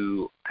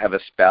you have a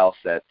spouse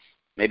that's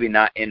maybe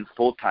not in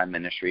full-time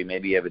ministry,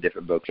 maybe you have a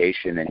different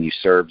vocation and you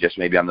serve just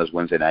maybe on those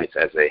Wednesday nights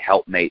as a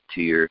helpmate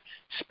to your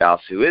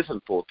spouse who is in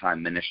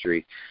full-time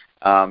ministry,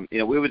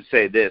 we would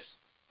say this,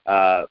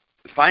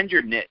 find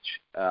your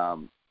niche,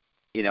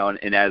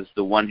 and as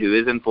the one who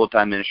is in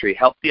full-time ministry,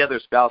 help the other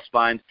spouse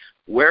find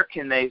where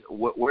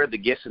the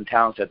gifts and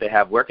talents that they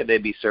have, where can they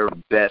be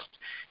served best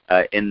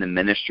in the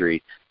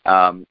ministry.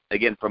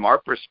 Again, from our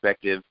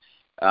perspective,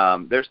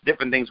 there's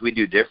different things we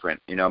do different.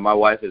 My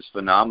wife is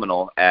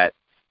phenomenal at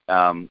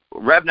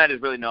Rev Night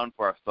is really known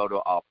for our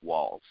photo op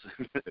walls.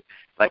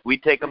 We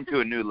take them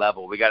to a new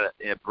level. We got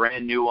a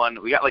brand new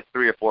one. We got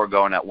 3 or 4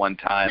 going at one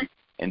time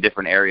in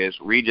different areas.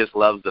 Rhi just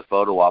loves the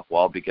photo op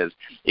wall, because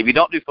if you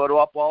don't do photo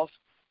op walls,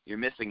 you're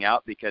missing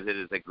out, because it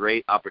is a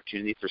great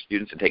opportunity for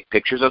students to take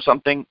pictures of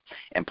something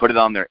and put it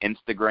on their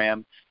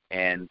Instagram,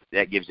 and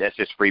that's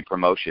just free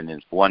promotion.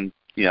 And if one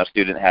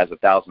student has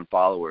 1,000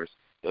 followers,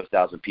 those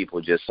 1,000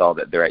 people just saw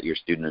that they're at your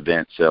student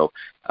event. So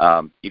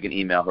you can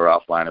email her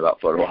offline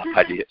about photo op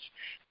ideas.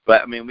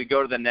 But, I mean, we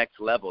go to the next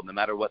level. No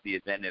matter what the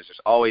event is, there's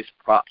always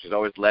props. There's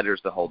always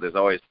letters to hold. There's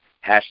always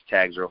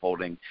hashtags we're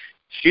holding.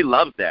 She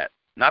loves that.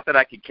 Not that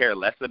I could care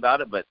less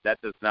about it, but that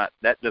does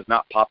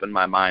not pop in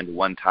my mind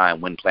one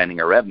time when planning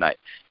a Rev Night.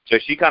 So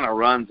she kind of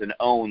runs and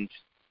owns,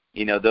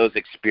 those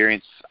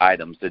experience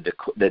items,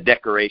 the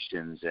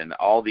decorations and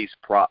all these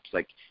props.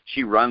 Like,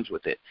 she runs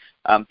with it.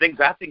 Things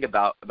I think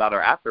about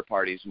our after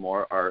parties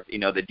more are,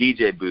 the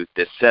DJ booth,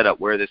 the setup,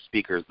 where are the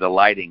speakers, the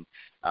lighting,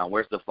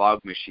 where's the fog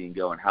machine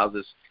going, how's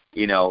this,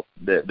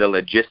 the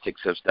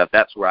logistics of stuff.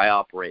 That's where I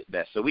operate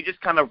best. So we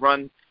just kind of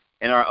run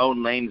in our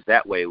own lanes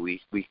that way.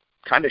 We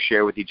kind of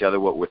share with each other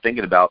what we're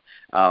thinking about,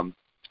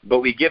 but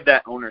we give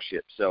that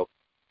ownership. So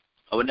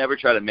I would never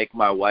try to make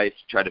my wife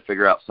try to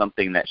figure out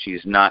something that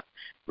she's not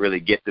really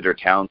gifted or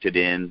talented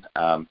in.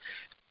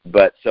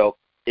 But so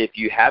if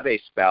you have a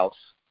spouse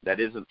that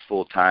isn't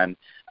full-time,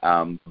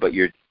 but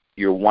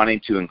you're wanting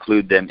to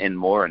include them in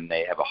more and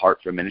they have a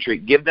heart for ministry,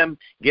 give them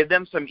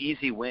some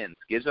easy wins.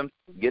 Give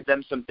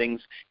them some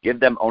things,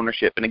 give them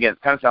ownership. And again,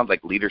 it kind of sounds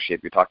like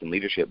leadership. You're talking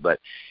leadership, but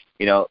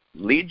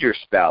lead your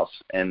spouse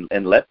and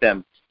let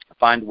them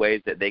find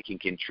ways that they can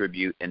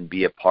contribute and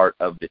be a part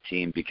of the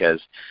team,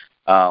 because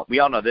we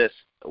all know this.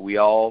 We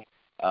all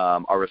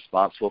are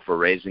responsible for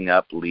raising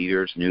up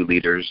leaders, new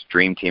leaders,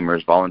 dream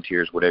teamers,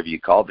 volunteers, whatever you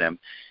call them.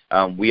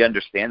 We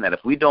understand that if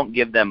we don't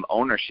give them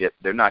ownership,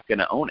 they're not going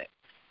to own it.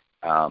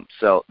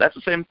 So that's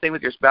the same thing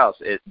with your spouse.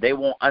 They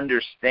won't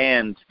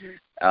understand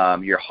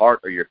your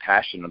heart or your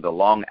passion or the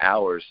long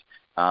hours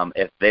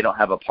if they don't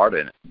have a part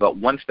in it. But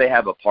once they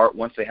have a part,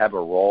 once they have a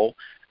role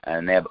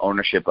and they have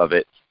ownership of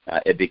it,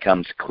 it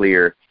becomes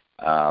clear.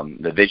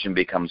 The vision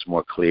becomes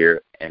more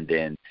clear, and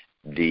then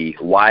the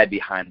why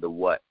behind the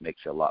what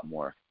makes a lot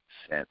more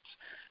sense.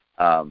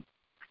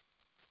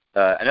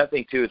 Another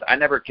thing, too, is I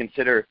never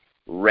consider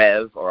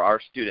Rev or our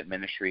student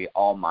ministry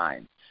all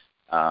mine.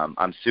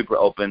 I'm super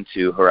open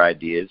to her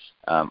ideas.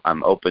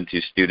 I'm open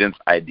to students'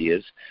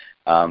 ideas,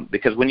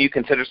 because when you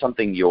consider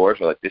something yours,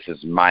 or like this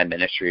is my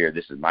ministry, or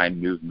this is my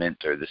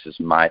movement, or this is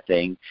my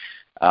thing,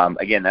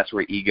 again, that's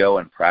where ego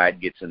and pride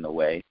gets in the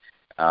way.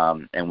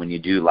 And when you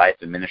do life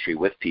and ministry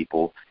with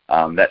people,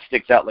 that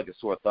sticks out like a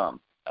sore thumb.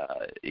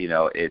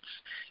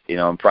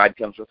 And pride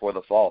comes before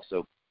the fall.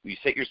 So you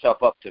set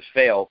yourself up to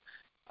fail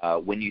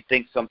when you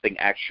think something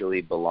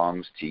actually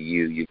belongs to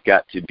you. You've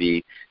got to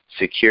be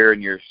secure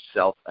in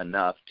yourself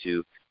enough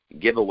to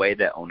give away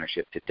that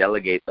ownership, to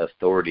delegate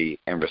authority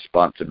and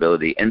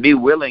responsibility, and be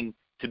willing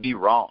to be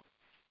wrong.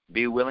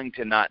 Be willing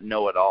to not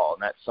know it all.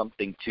 And that's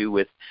something, too,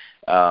 with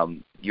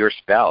your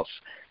spouse,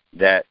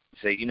 that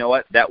say, you know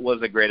what, that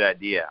was a great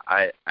idea.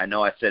 I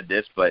know I said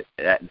this, but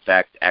that, in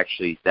fact,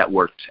 actually, that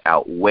worked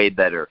out way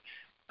better.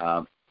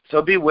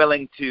 So be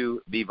willing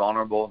to be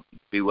vulnerable,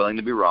 be willing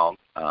to be wrong,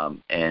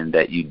 and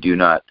that you do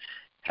not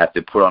have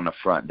to put on the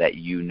front that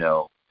you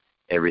know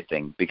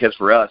everything. Because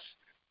for us,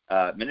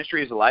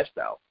 ministry is a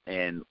lifestyle,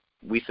 and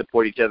we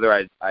support each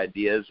other's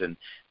ideas, and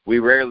we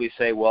rarely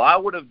say, well, I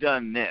would have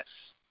done this,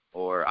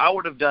 or I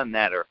would have done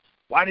that, or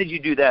why did you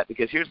do that?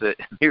 Because here's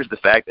the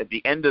fact. At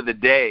the end of the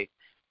day,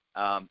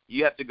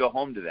 you have to go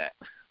home to that.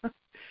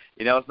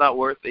 It's not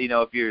worth,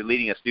 if you're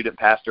leading a student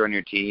pastor on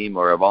your team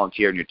or a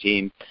volunteer on your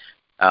team,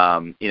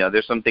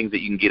 there's some things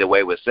that you can get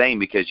away with saying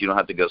because you don't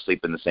have to go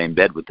sleep in the same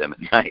bed with them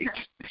at night.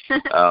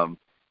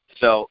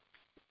 So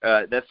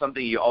that's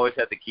something you always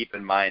have to keep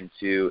in mind,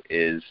 too,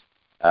 is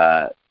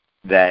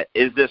that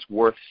is this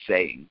worth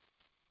saying?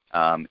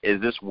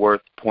 Is this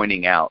worth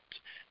pointing out?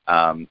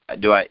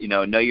 Do I,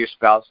 know your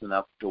spouse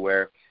enough to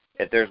where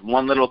if there's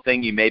one little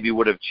thing you maybe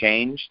would have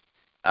changed,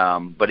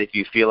 but if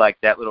you feel like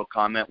that little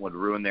comment would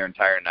ruin their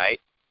entire night,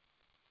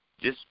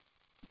 just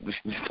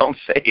don't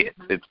say it.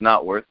 It's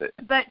not worth it.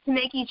 But to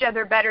make each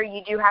other better,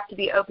 you do have to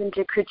be open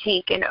to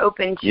critique and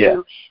open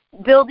to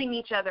building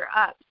each other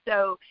up.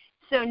 So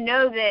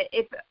know that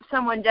if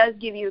someone does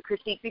give you a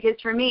critique, because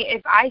for me,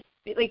 if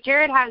like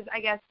Jarrod has, I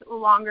guess,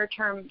 longer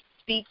term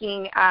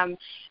speaking,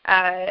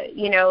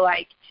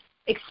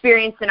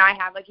 experience than I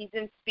have. Like, he's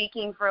been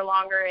speaking for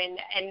longer,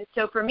 and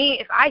so for me,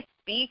 if I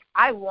speak,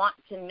 I want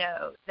to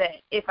know that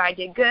if I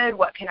did good,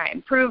 what can I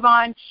improve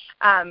on?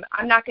 I'm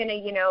not going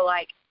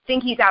to,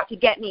 think he's out to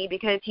get me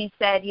because he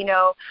said,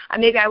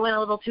 maybe I went a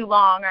little too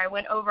long, or I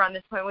went over on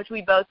this point, which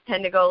we both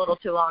tend to go a little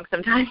too long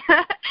sometimes.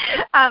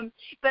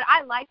 But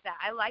I like that.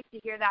 I like to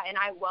hear that, and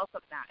I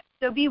welcome that.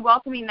 So be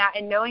welcoming that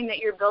and knowing that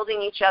you're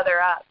building each other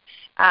up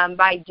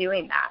by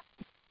doing that.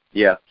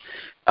 Yeah.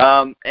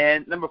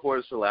 And number 4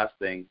 is the last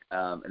thing,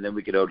 and then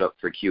we could open up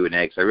for Q&A,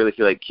 because I really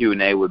feel like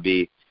Q&A would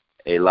be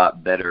a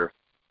lot better,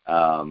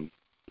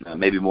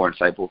 maybe more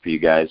insightful for you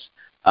guys.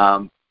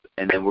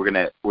 And then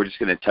we're just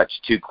gonna touch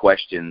 2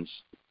 questions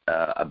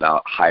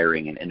about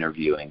hiring and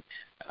interviewing,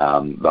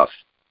 about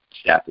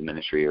staff in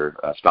ministry or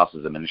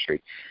spouses in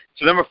ministry.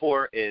 So number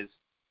 4 is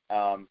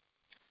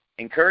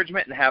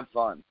encouragement and have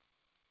fun.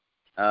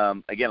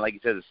 Again, like you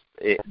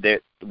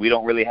said, we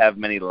don't really have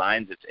many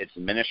lines. It's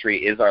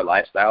ministry is our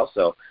lifestyle,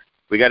 so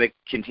we got to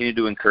continue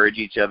to encourage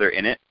each other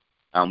in it.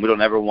 We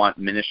don't ever want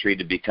ministry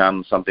to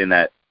become something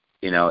that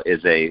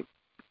is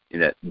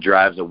that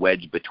drives a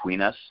wedge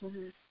between us,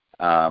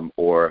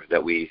 or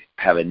that we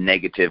have a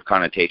negative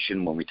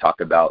connotation when we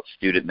talk about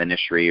student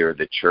ministry or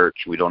the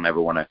church. We don't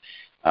ever want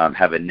to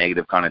have a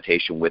negative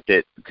connotation with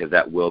it, because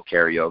that will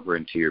carry over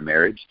into your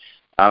marriage.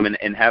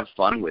 And have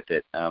fun with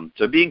it.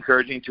 So be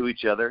encouraging to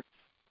each other.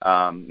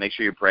 Make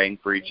sure you're praying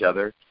for each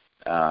other.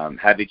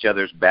 Have each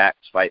other's backs,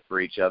 fight for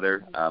each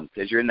other,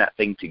 because you're in that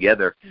thing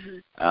together.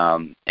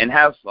 And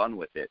have fun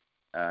with it.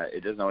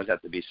 It doesn't always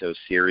have to be so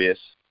serious.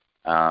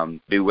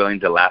 Be willing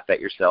to laugh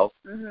at yourself.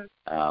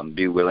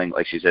 Be willing,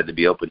 like she said, to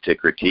be open to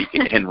critique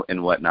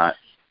and whatnot.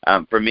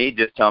 For me,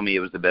 just tell me it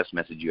was the best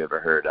message you ever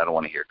heard. I don't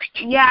want to hear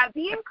critique. Yeah,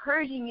 be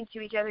encouraging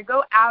to each other.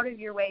 Go out of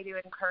your way to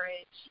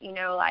encourage,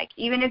 like,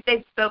 even if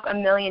they spoke a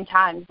million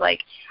times. Like,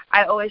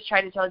 I always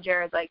try to tell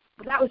Jarrod, like,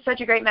 that was such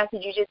a great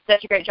message. You did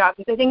such a great job.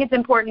 Because I think it's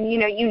important, you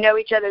know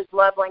each other's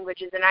love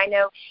languages, and I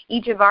know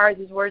each of ours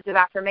is words of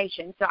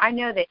affirmation. So I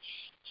know that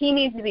he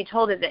needs to be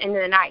told at the end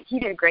of the night, he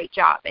did a great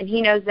job. And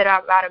he knows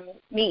that about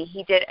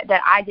me,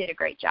 that I did a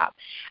great job.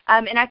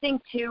 And I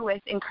think, too,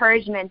 with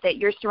encouragement, that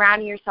you're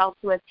surrounding yourself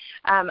with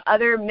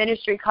other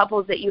ministry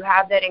couples that you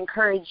have that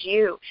encourage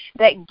you,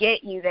 that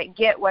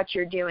get what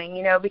you're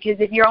doing, because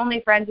if you're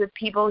only friends with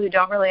people who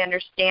don't really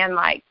understand,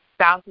 like,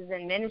 spouses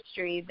in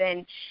ministry,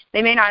 then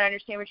they may not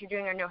understand what you're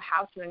doing or know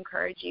how to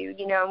encourage you,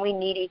 and we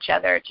need each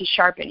other to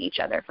sharpen each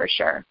other for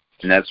sure.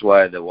 And that's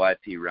why the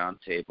YP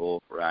Roundtable,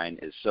 Ryan,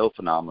 is so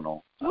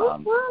phenomenal,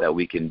 that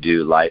we can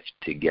do life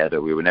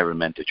together. We were never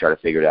meant to try to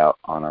figure it out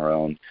on our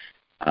own.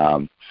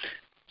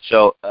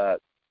 So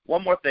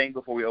one more thing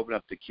before we open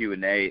up the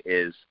Q&A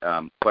is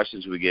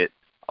questions we get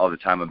all the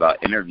time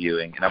about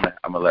interviewing, and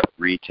I'm gonna let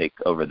Rhi take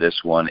over this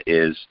one,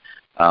 is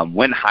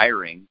when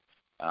hiring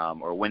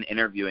or when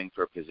interviewing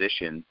for a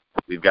position,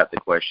 we've got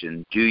the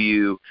question, do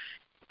you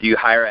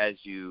hire as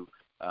you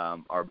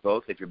are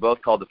both? If you're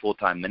both called to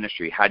full-time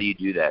ministry, how do you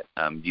do that?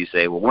 Do you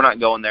say, well, we're not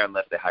going there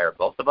unless they hire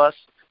both of us?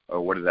 Or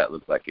what does that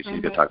look like? If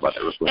you could talk about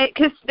that real quick.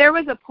 Because there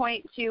was a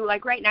point, too,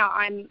 like right now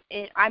I'm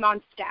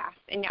on staff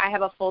and I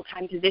have a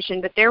full-time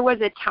position, but there was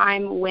a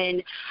time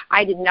when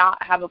I did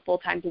not have a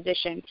full-time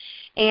position.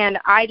 And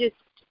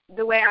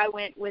the way I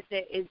went with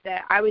it is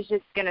that I was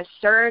just going to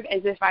serve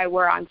as if I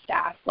were on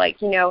staff. Like,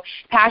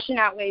 passion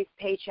outweighs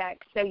paycheck,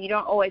 so you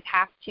don't always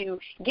have to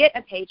get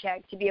a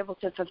paycheck to be able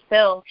to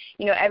fulfill,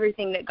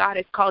 everything that God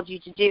has called you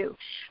to do.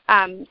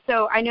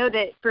 So I know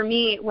that for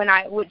me,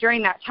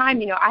 during that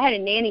time, I had a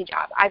nanny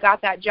job. I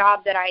got that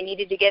job that I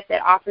needed to get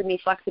that offered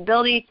me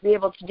flexibility to be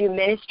able to do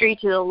ministry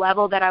to the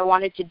level that I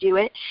wanted to do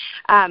it.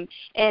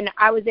 And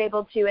I was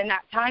able to, in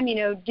that time,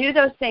 do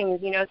those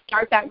things,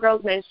 start that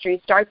girls ministry,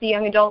 start the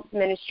young adult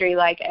ministry,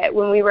 like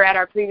when we were at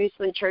our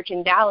previously church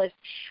in Dallas,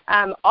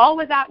 all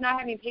without not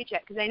having a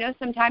paycheck. Because I know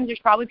sometimes there's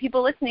probably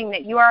people listening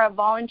that you are a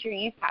volunteer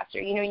youth pastor.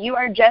 You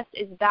are just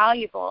as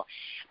valuable,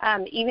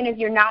 even if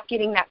you're not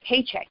getting that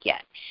paycheck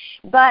yet.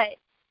 But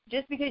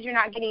just because you're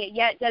not getting it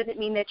yet doesn't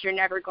mean that you're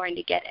never going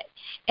to get it.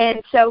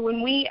 And so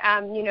when we,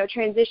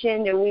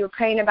 transitioned and we were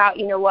praying about,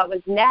 what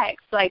was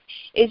next, like,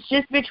 it's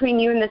just between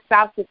you and the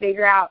spouse to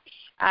figure out,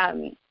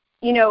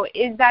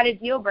 is that a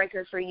deal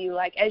breaker for you?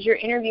 Like, as you're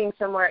interviewing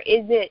somewhere,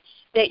 is it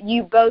that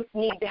you both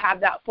need to have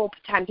that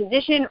full-time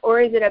position, or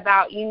is it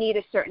about you need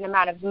a certain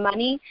amount of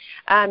money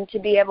to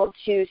be able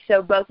to,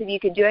 so both of you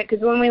could do it?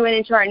 Because when we went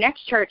into our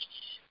next church,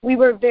 we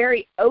were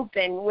very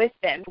open with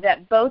them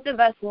that both of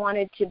us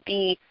wanted to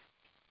be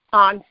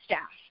on staff.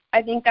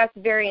 I think that's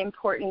very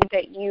important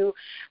that you,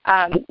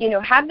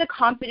 have the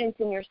confidence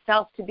in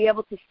yourself to be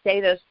able to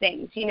say those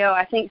things.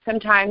 I think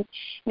sometimes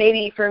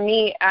maybe for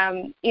me,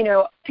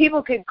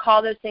 people could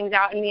call those things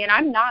out in me, and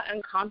I'm not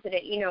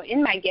unconfident,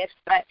 in my gifts,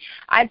 but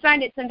I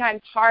find it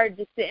sometimes hard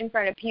to sit in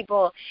front of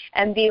people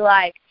and be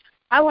like,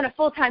 I want a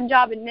full-time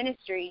job in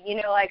ministry,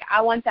 like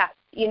I want that,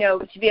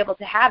 to be able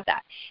to have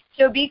that.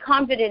 So be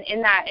confident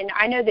in that. And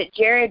I know that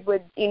Jarrod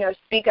would,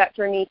 speak up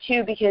for me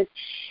too, because,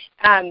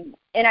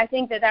 and I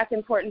think that that's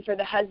important for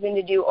the husband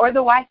to do, or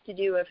the wife to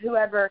do, of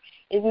whoever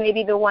is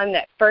maybe the one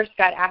that first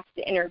got asked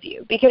to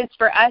interview. Because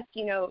for us,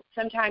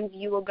 sometimes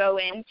you will go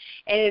in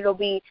and it'll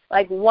be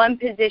like one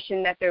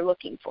position that they're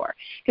looking for.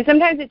 Because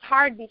sometimes it's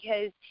hard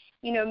because,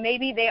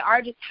 maybe they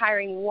are just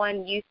hiring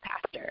one youth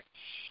pastor.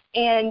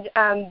 And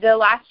the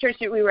last church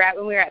that we were at,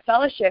 when we were at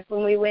fellowship,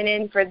 when we went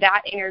in for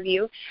that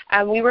interview,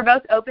 we were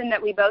both open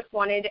that we both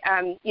wanted,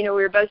 we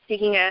were both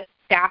seeking a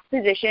staff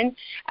position.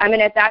 And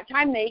at that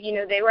time,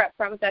 they were up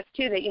front with us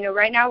too, that,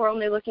 right now we're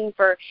only looking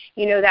for,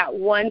 that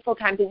one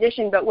full-time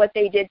position. But what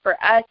they did for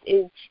us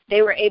is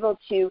they were able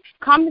to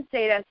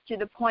compensate us to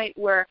the point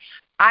where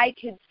I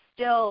could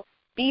still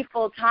be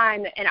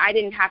full-time and I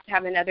didn't have to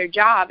have another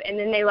job. And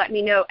then they let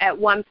me know at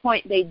one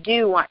point they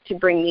do want to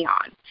bring me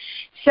on.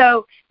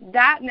 So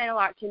that meant a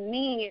lot to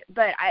me,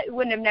 but it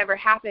wouldn't have never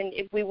happened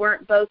if we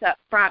weren't both up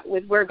front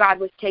with where God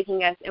was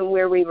taking us and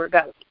where we were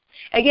going.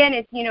 Again,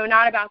 it's,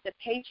 not about the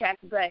paycheck,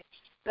 but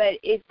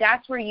if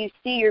that's where you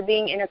see you're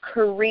being in a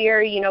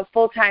career,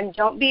 full-time,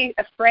 don't be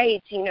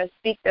afraid to,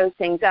 speak those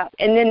things up.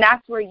 And then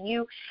that's where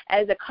you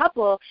as a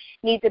couple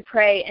need to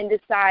pray and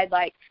decide,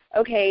 like,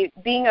 okay,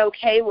 being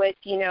okay with,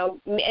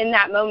 in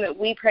that moment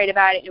we prayed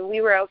about it and we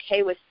were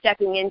okay with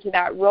stepping into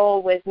that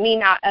role with me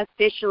not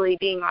officially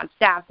being on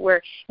staff,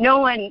 where no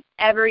one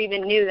ever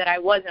even knew that I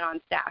wasn't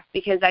on staff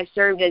because I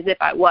served as if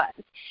I was,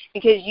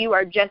 because you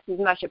are just as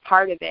much a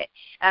part of it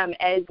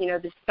as,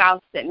 the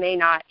spouse that may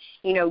not,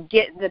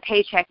 get the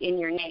paycheck in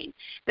your name.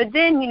 But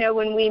then,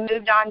 when we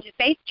moved on to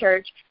Faith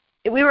Church,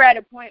 we were at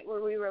a point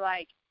where we were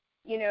like,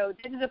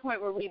 this is a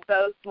point where we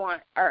both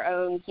want our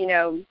own,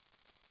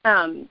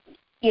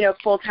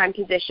 full-time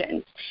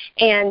positions.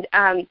 And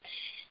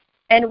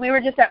we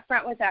were just up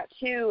front with that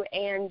too.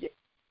 And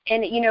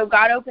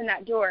God opened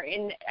that door.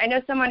 And I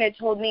know someone had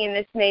told me, and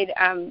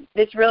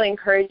this really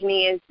encouraged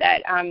me, is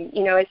that,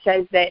 it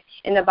says that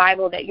in the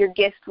Bible that your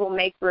gift will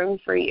make room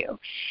for you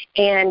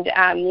and,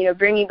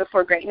 bring you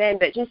before great men.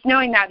 But just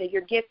knowing that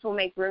your gift will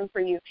make room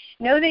for you,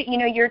 know that,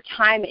 your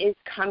time is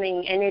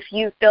coming. And if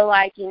you feel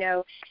like,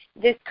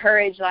 this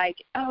courage, like,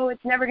 oh,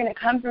 it's never going to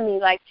come for me,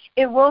 like,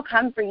 it will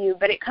come for you,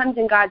 but it comes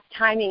in God's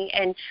timing.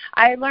 And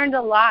I learned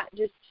a lot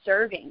just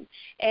serving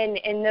and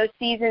in those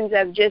seasons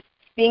of just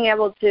being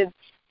able to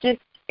just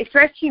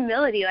express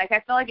humility. Like,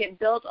 I felt like it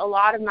built a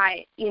lot of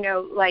my,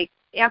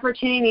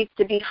 opportunities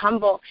to be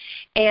humble,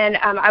 and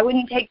I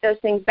wouldn't take those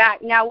things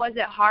back. Now, was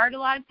it hard a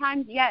lot of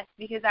times? Yes,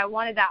 because I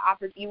wanted that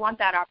you want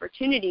that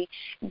opportunity,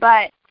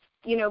 but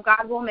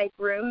God will make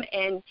room.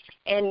 And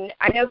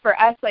I know for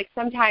us, like,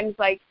 sometimes,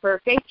 like,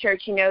 for Faith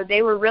Church,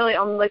 they were really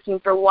only looking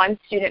for one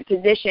student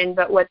position,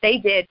 but what they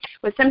did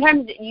was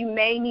sometimes you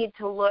may need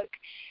to look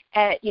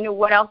at,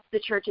 what else the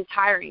church is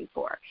hiring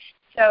for.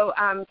 So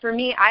for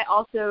me, I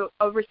also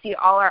oversee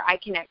all our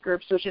iConnect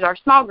groups, which is our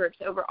small groups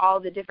over all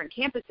the different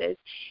campuses.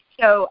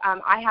 So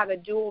I have a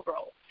dual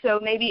role. So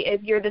maybe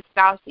if you're the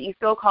spouse that you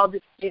feel called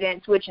to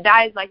students, which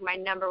that is like my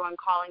number one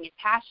calling and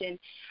passion,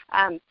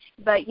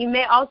 but you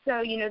may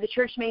also, the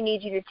church may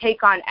need you to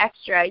take on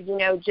extra,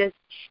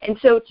 and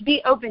so to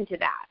be open to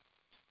that.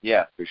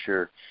 Yeah, for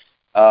sure.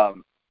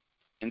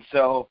 And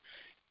so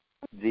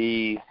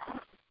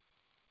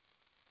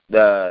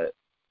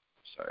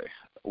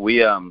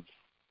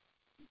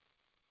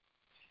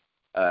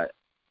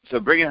so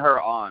bringing her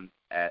on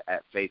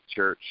at Faith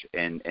Church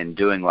and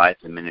doing life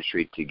and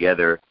ministry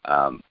together,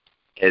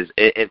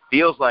 it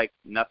feels like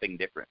nothing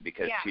different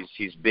because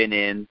she's been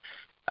in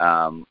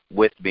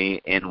with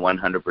me in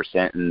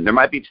 100%. And there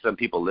might be some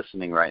people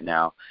listening right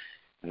now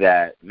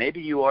that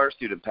maybe you are a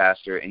student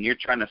pastor and you're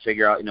trying to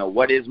figure out,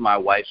 what is my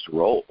wife's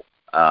role?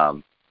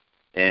 And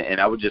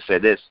I would just say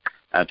this,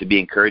 to be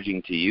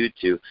encouraging to you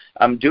to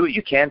do what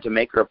you can to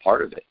make her a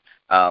part of it.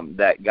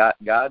 That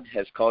God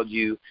has called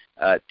you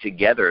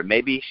together.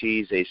 Maybe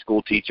she's a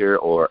school teacher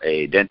or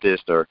a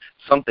dentist or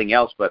something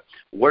else, but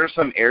what are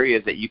some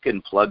areas that you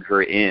can plug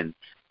her in?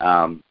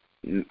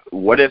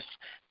 What if,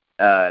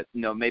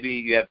 maybe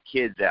you have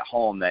kids at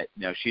home that,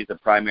 she's the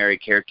primary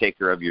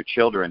caretaker of your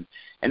children,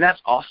 and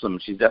that's awesome.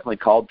 She's definitely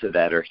called to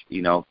that, or,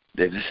 the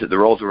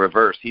roles are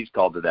reversed. He's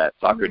called to that,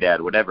 soccer dad,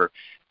 whatever.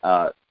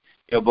 But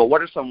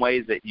what are some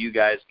ways that you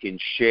guys can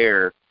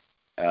share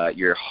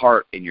your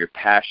heart and your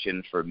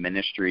passion for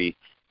ministry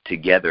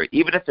together,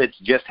 even if it's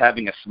just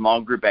having a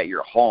small group at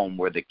your home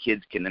where the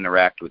kids can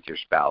interact with your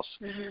spouse.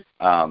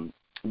 Mm-hmm.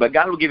 But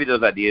God will give you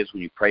those ideas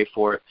when you pray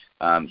for it.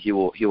 He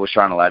will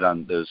shine a light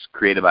on those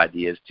creative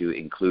ideas to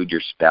include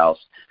your spouse.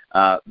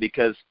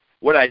 Because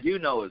what I do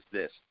know is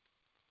this,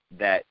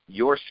 that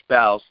your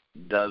spouse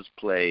does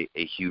play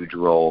a huge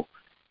role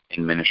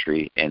in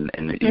ministry and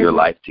mm-hmm. your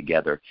life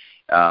together.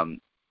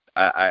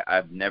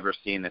 I've never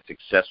seen a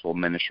successful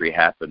ministry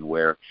happen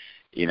where,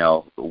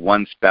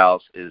 one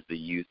spouse is the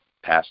youth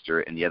pastor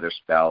and the other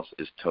spouse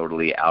is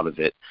totally out of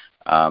it.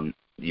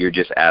 You're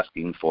just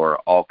asking for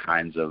all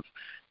kinds of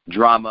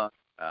drama,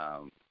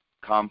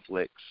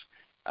 conflicts,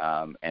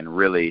 and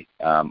really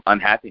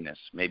unhappiness,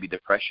 maybe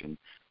depression,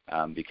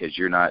 because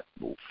you're not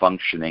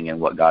functioning in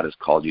what God has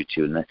called you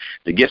to. And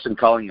the gifts and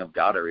calling of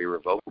God are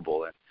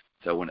irrevocable. And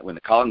so when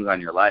the calling is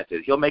on your life,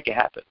 He'll make it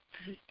happen.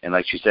 And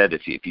like she said,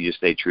 if you just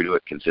stay true to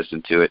it,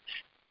 consistent to it,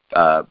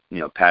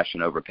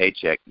 passion over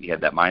paycheck, you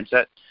have that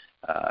mindset,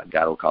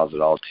 God will cause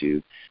it all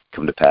to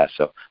come to pass.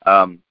 So,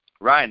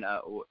 Ryan,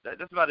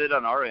 that's about it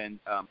on our end.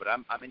 But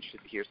I'm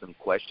interested to hear some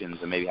questions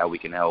and maybe how we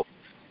can help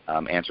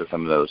answer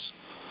some of those.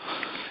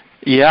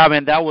 Yeah,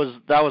 man, that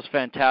was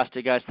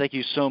fantastic, guys. Thank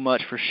you so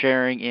much for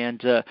sharing.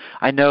 And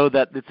I know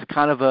that it's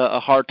kind of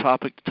a hard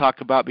topic to talk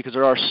about because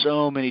there are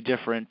so many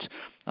different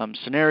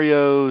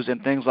scenarios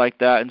and things like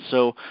that. And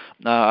so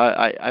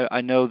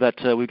I know that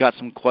we've got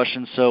some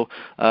questions. So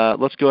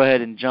let's go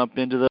ahead and jump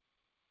into those.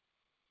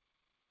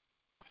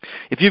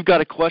 if you've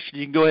got a question,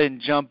 you can go ahead and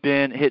jump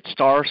in, hit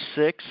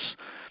 *6.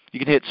 You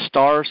can hit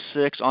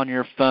 *6 on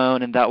your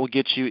phone, and that will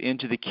get you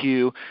into the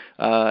queue,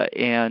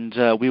 and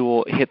we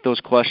will hit those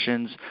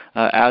questions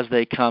as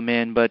they come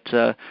in. But,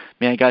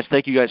 man, guys,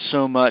 thank you guys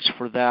so much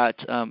for that.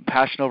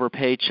 Passion over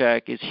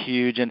paycheck is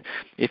huge, and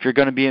if you're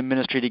going to be in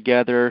ministry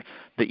together,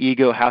 the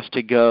ego has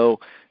to go,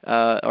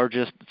 are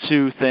just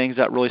two things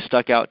that really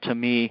stuck out to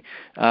me,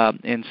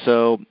 and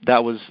so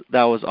that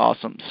was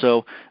awesome.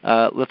 So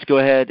let's go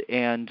ahead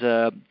and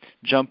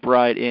jump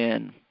right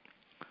in.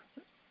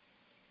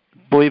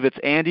 I believe it's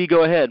Andy.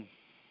 Go ahead.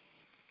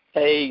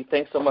 Hey,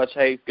 thanks so much.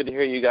 Hey, good to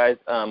hear you guys.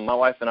 My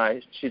wife and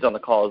I, she's on the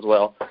call as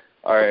well,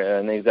 are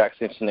in the exact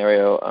same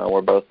scenario.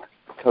 We're both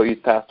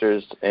co-youth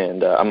pastors,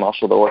 and I'm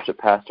also the worship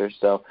pastor.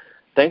 So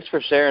thanks for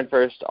sharing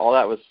first. All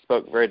that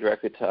spoke very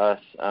directly to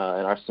us in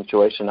our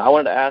situation. I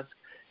wanted to ask,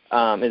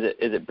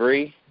 is it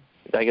Bree?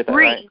 Did I get that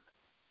right?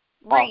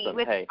 Rhi Awesome.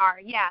 with hey. R.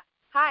 Yeah.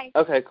 Hi.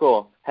 Okay,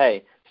 cool.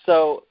 Hey,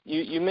 so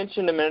you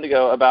mentioned a minute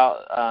ago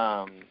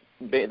about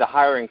the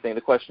hiring thing,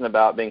 the question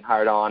about being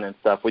hired on and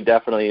stuff. We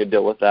definitely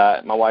deal with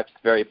that. My wife's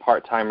very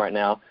part-time right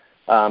now,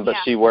 but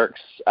she works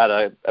at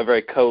a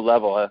very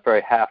co-level, a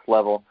very half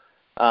level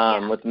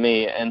with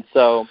me. And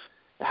so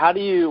how do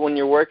you, when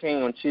you're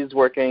working, when she's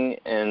working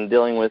and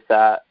dealing with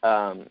that,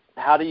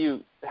 how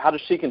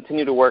does she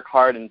continue to work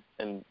hard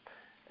and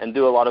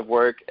do a lot of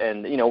work?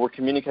 And, we're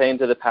communicating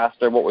to the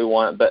pastor what we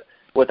want, but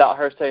without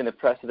her setting the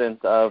precedence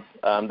of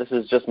this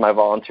is just my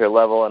volunteer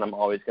level and I'm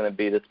always going to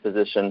be this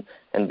position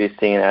and be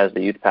seen as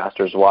the youth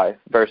pastor's wife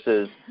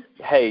versus,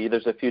 hey,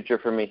 there's a future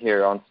for me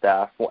here on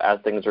staff as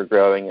things are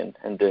growing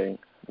and doing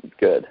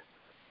good.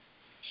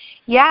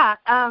 Yeah,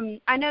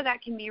 I know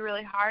that can be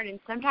really hard and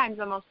sometimes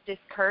almost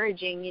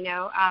discouraging,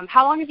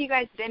 How long have you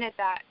guys been at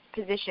that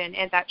position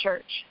at that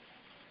church?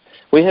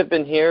 We have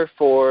been here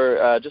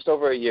for just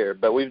over a year,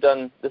 but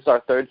this is our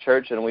third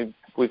church and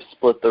we've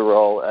split the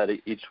role at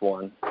each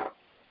one.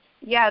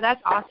 Yeah,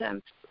 that's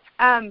awesome.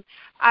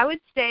 I would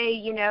say,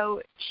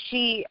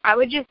 I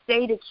would just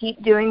say to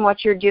keep doing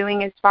what you're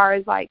doing as far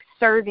as,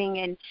 serving,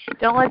 and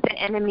don't let the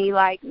enemy,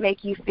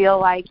 make you feel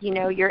like,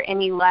 you're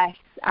any less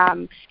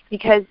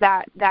because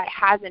that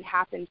hasn't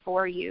happened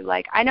for you.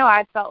 I know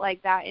I've felt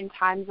like that in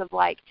times of,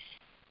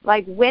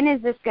 when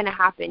is this going to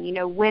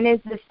happen? When is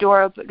this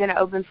door going to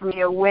open for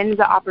me, or when's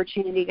the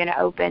opportunity going to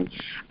open?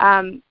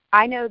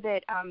 I know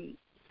that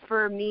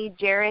for me,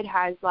 Jarrod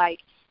has,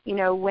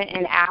 went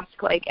and asked,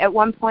 at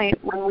one point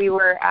when we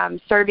were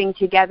serving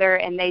together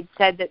and they'd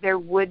said that there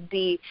would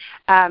be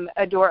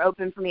a door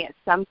open for me at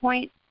some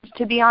point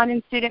to be on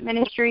in student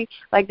ministry,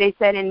 they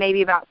said in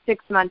maybe about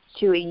 6 months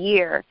to a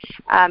year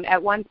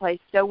at one place.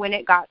 So when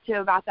it got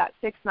to about that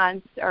 6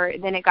 months, or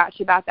then it got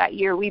to about that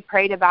year, we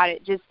prayed about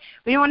it. We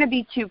didn't want to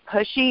be too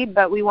pushy,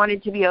 but we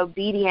wanted to be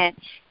obedient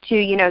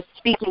to,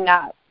 speaking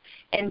up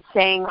and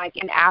saying,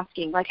 and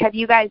asking. Have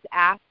you guys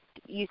asked?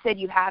 You said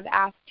you have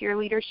asked your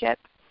leadership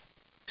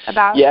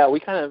about? Yeah,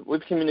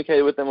 we've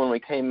communicated with them when we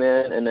came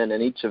in, and then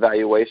in each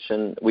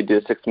evaluation, we do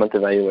a 6-month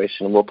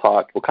evaluation. We'll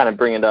kind of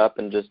bring it up,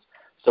 and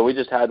so we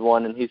just had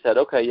one, and he said,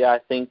 okay, yeah, I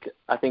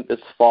think this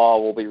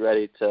fall we'll be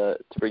ready to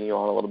bring you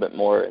on a little bit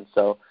more, and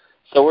so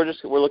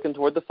we're looking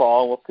toward the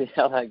fall. We'll see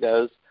how that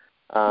goes.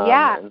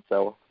 Yeah. And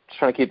so just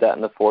trying to keep that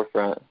in the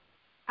forefront.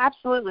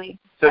 Absolutely.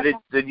 So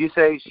did you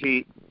say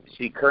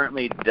she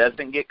currently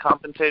doesn't get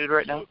compensated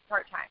right now? She's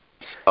part-time.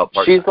 Oh,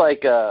 part-time. She's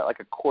like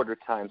a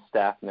quarter-time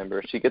staff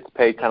member. She gets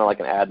paid kind of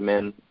like an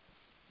admin.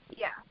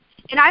 Yeah.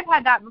 And I've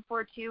had that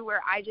before, too,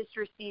 where I just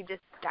received a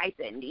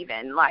stipend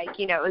even. It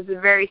was a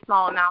very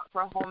small amount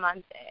for a whole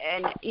month.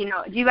 And, do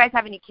you guys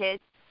have any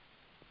kids?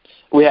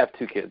 We have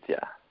 2 kids, yeah.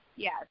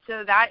 Yeah,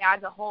 so that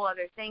adds a whole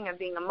other thing of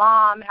being a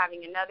mom,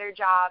 having another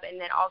job,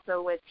 and then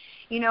also with,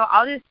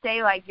 I'll just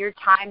say, your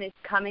time is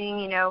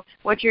coming,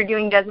 what you're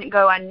doing doesn't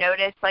go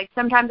unnoticed.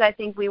 Sometimes I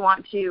think we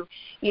want to,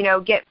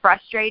 get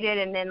frustrated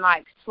and then,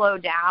 slow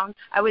down.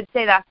 I would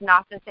say that's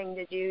not the thing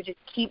to do. Just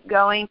keep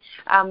going.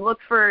 Look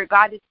for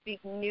God to speak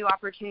new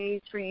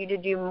opportunities for you to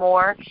do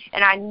more,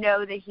 and I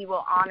know that He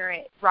will honor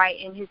it right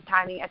in His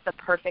timing at the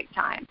perfect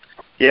time.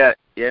 Yeah,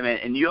 man.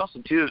 And you also,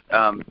 too,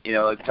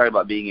 talk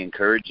about being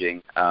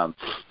encouraging.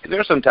 There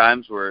are some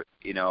times where,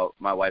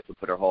 my wife would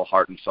put her whole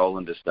heart and soul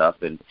into stuff,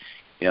 and,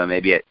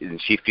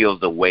 and she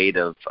feels the weight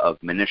of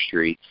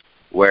ministry,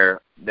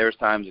 where there's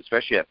times,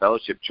 especially at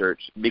Fellowship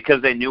Church,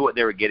 because they knew what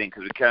they were getting,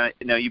 because we kind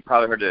of, you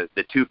probably heard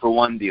the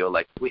 2-for-1 deal,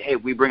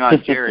 we bring on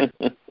Jarrod.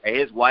 Hey,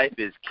 his wife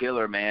is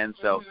killer, man,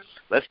 so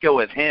let's go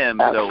with him.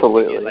 Absolutely. So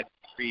we get,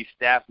 a free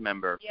staff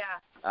member.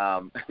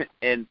 Yeah.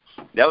 And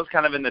that was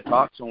kind of in the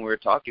talks when we were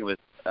talking with,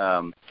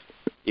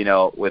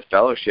 with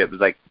Fellowship. It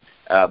was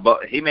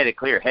but he made it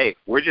clear, hey,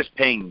 we're just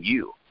paying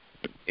you.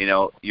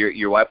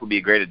 Your wife will be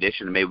a great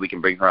addition, and maybe we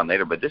can bring her on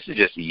later, but this is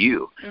just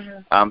you.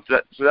 Mm-hmm.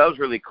 So that was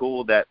really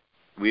cool that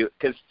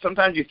because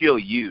sometimes you feel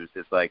used.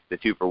 It's like the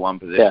 2-for-1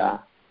 position. Yeah.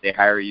 They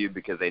hire you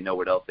because they know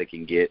what else they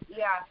can get,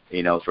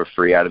 yeah. For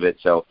free out of it.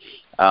 So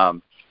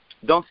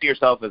don't see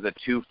yourself as a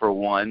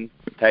 2-for-1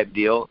 type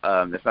deal.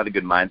 That's not a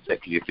good mindset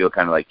because you feel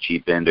kind of like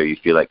cheapened or you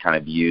feel like kind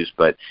of used.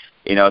 But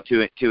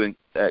to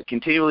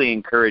continually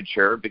encourage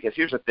her, because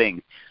here's the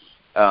thing.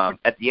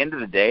 At the end of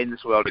the day, and this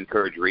is what I would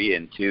encourage Rhi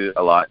into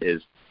a lot,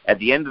 is at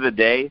the end of the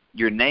day,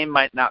 your name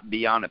might not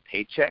be on a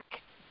paycheck,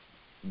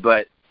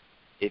 but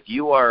if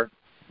you are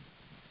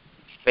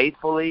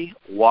faithfully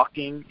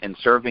walking and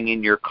serving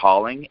in your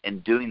calling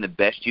and doing the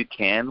best you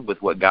can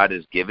with what God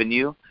has given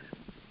you,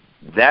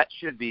 that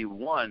should be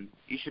one.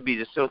 You should be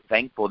just so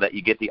thankful that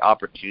you get the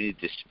opportunity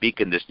to speak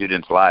into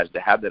students' lives,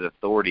 to have that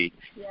authority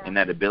and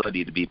that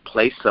ability to be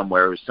placed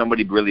somewhere where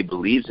somebody really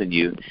believes in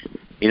you,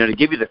 to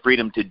give you the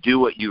freedom to do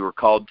what you were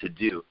called to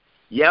do.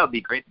 Yeah, it would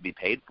be great to be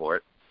paid for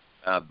it,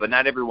 but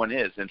not everyone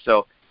is. And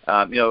so,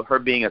 her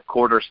being a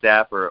quarter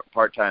staff or a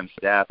part-time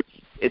staff,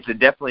 it's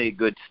definitely a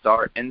good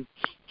start. And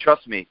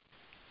trust me,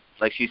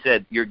 like she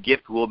said, your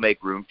gift will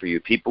make room for you.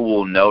 People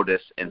will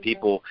notice, and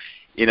people,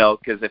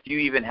 because if you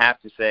even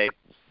have to say,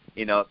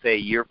 say a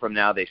year from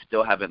now they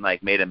still haven't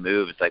made a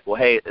move, it's like,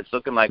 well, hey, it's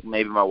looking like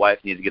maybe my wife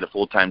needs to get a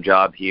full-time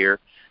job here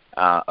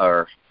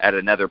or at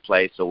another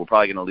place, so we're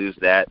probably going to lose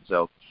that.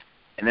 So,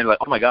 and then like,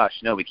 oh my gosh,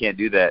 no, we can't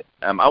do that.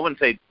 I wouldn't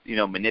say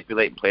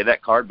manipulate and play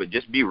that card, but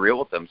just be real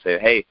with them. Say,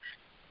 hey,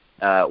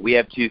 we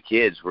have 2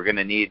 kids. We're going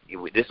to need,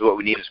 this is what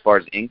we need as far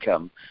as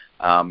income.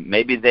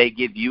 Maybe they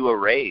give you a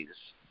raise,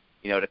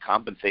 to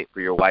compensate for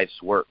your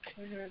wife's work.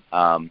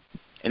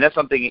 And that's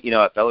something,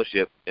 at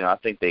Fellowship, I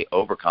think they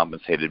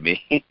overcompensated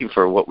me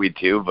for what we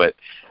do. But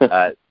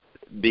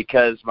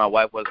because my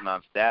wife wasn't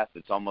on staff,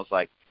 it's almost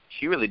like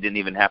she really didn't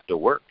even have to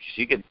work.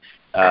 She could,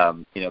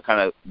 kind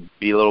of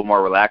be a little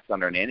more relaxed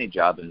on her nanny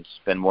job and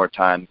spend more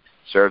time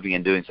serving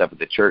and doing stuff at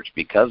the church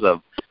because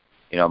of,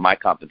 my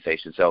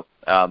compensation. So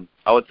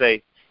I would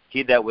say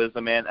heed that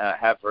wisdom, man.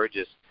 Have her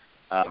just,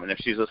 and if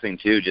she's listening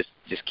too,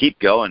 just keep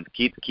going,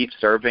 keep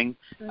serving.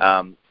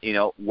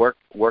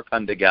 Work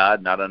unto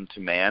God, not unto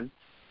man.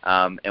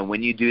 And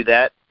when you do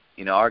that,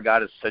 our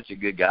God is such a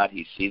good God.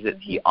 He sees it,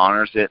 He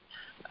honors it,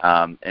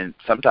 and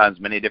sometimes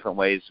many different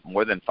ways,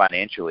 more than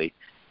financially.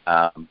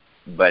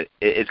 But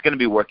it's going to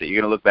be worth it.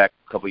 You're going to look back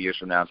a couple of years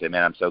from now and say,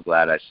 man, I'm so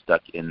glad I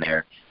stuck in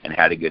there and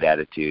had a good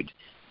attitude.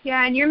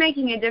 Yeah, and you're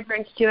making a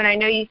difference, too. And I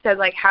know you said,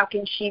 how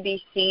can she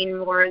be seen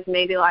more as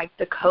maybe,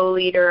 the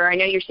co-leader? I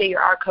know you say you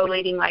are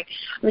co-leading. I'm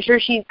sure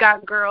she's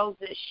got girls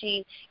that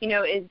she,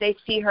 is they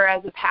see her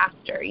as a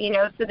pastor,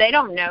 so they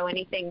don't know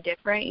anything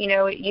different.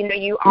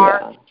 You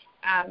are,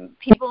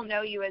 people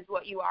know you as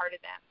what you are to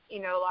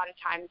them, a lot of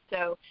times.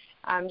 So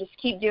just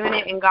keep doing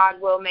it, and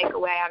God will make a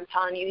way. I'm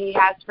telling you, He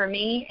has for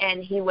me,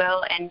 and He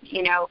will. And,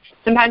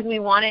 sometimes we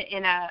want it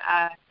in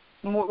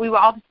we will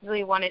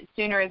obviously want it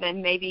sooner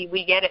than maybe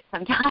we get it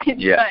sometimes.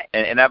 Yeah,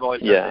 and I've always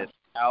said this: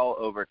 towel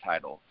over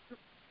title,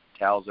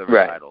 towels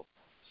over title,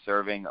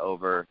 serving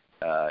over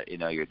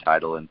your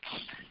title, and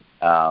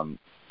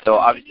so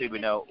obviously I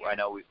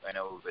know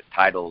with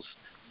titles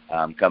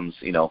comes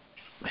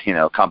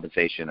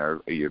compensation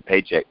or your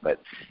paycheck, but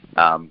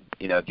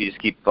if you just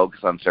keep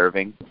focused on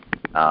serving,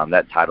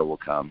 that title will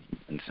come,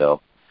 and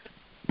so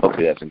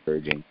hopefully that's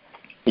encouraging.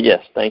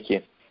 Yes, thank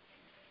you.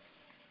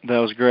 That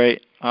was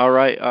great. All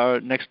right,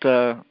 next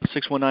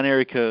 619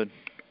 area code.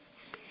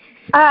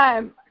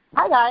 Hi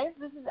guys,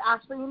 this is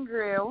Ashley and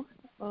Drew,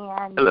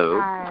 and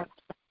hello.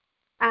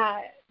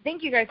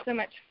 Thank you guys so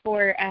much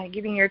for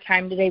giving your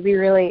time today. We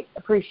really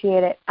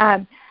appreciate it.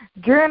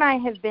 Drew and I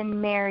have been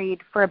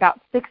married for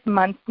about 6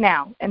 months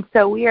now, and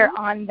so we are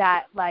on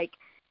that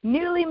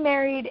newly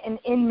married and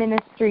in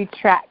ministry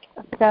track.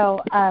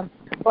 So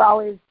we're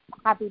always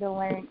happy to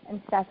learn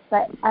and stuff.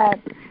 But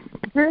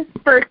Drew's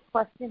first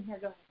question here,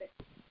 go ahead.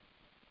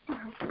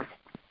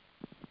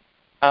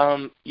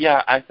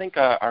 I think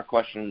our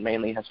question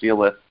mainly has to deal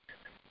with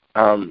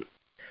how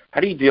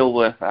do you deal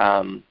with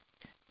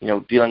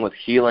dealing with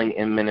healing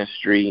in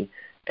ministry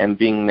and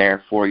being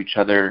there for each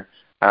other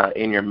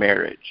in your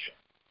marriage,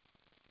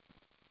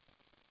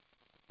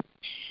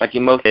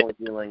 emotionally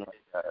dealing,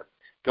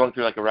 going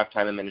through a rough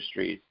time in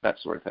ministry, that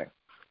sort of thing.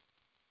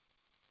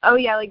 Oh,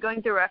 yeah,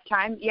 going through rough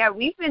times. Yeah,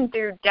 we've been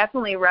through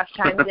definitely rough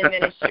times in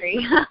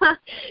ministry.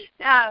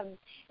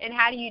 And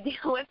how do you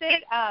deal with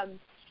it?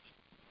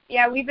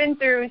 Yeah, we've been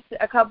through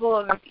a couple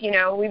of,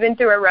 we've been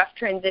through a rough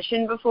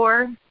transition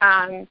before.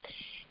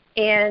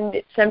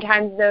 And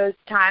sometimes those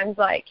times,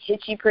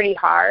 hit you pretty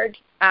hard.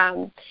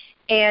 And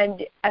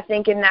I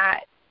think in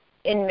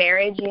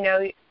marriage,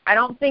 I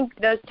don't think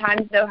those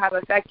times, though, have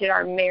affected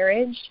our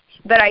marriage,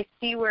 but I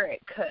see where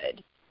it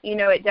could.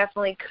 It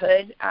definitely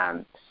could.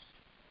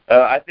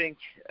 I think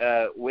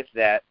with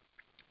that,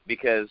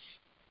 because,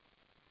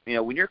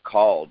 when you're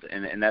called,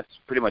 and that's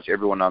pretty much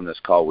everyone on this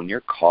call, when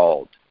you're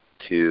called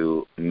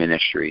to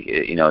ministry,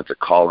 it's a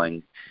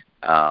calling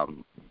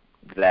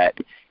that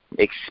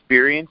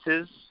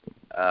experiences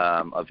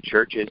of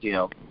churches,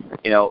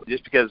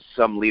 just because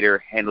some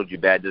leader handled you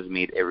bad doesn't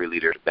mean every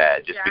leader is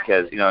bad. Just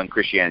because, in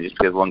Christianity, just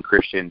because one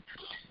Christian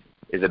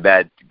puts a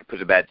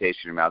bad taste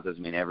in your mouth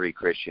doesn't mean every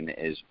Christian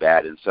is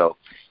bad. And so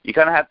you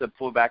kind of have to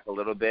pull back a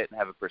little bit and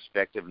have a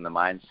perspective and the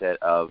mindset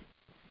of,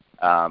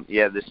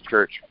 this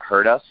church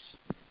hurt us,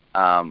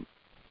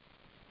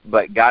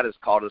 but God has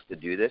called us to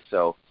do this.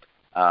 So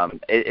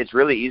It's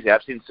really easy.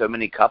 I've seen so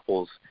many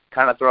couples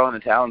kind of throw in the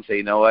towel and say,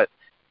 you know what,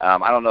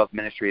 I don't know if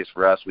ministry is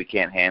for us. We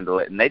can't handle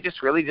it. And they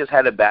just really just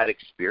had a bad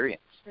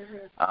experience.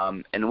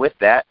 And with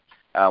that,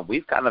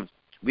 we've kind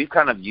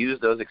of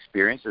used those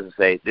experiences to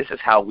say, this is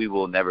how we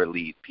will never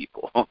lead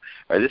people,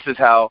 or this is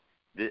how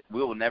we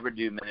will never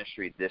do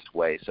ministry this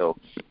way. So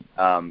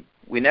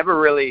we never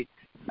really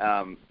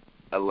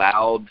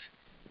allowed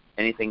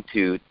anything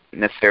to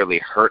necessarily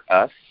hurt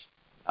us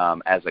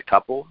as a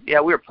couple.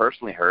 Yeah, we were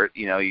personally hurt.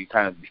 You know, you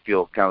kind of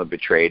feel kind of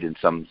betrayed in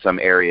some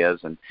areas,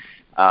 and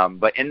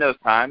but in those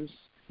times,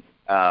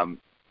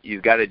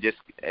 you've got to just,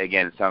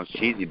 again, it sounds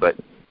cheesy, but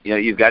you know,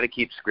 you've got to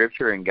keep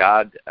Scripture and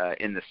God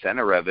in the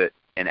center of it,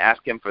 and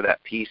ask Him for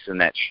that peace and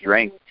that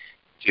strength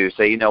to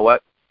say, you know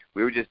what,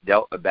 we were just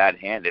dealt a bad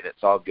hand, and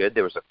it's all good.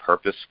 There was a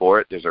purpose for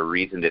it. There's a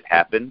reason it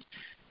happened.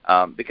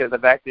 Because the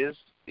fact is,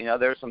 you know,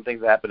 there are some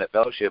things that happen at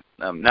Fellowship,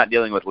 not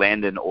dealing with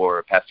Landon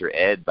or Pastor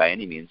Ed by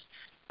any means,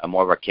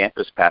 more of our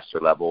campus pastor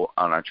level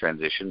on our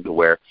transition, to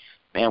where,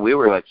 man, we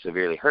were like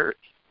severely hurt.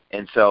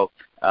 And so,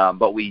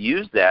 but we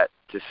used that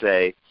to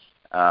say,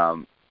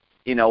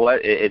 you know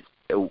what,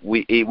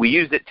 we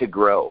used it to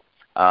grow.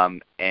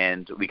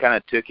 And we kind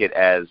of took it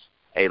as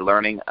a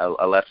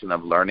lesson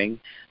of learning,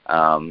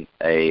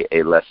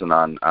 a lesson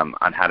on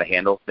how to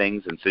handle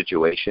things and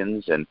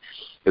situations. And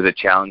it was a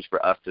challenge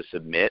for us to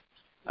submit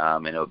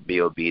and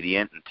be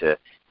obedient, and to,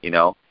 you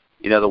know,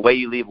 the way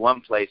you leave one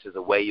place is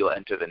the way you'll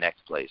enter the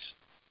next place.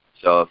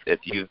 So if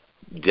you've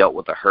dealt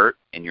with a hurt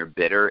and you're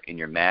bitter and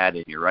you're mad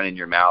and you're running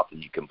your mouth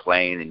and you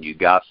complain and you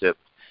gossip,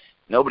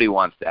 nobody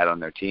wants that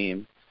on their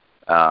team.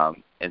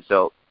 And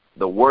so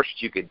the worst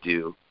you could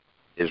do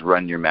is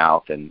run your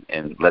mouth and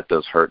let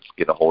those hurts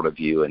get a hold of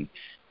you, and,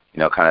 you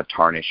know, kind of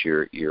tarnish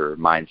your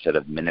mindset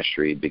of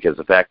ministry. Because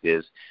the fact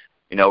is,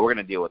 you know, we're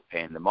going to deal with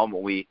pain. The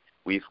moment we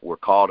were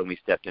called and we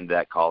stepped into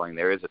that calling,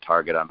 there is a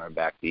target on our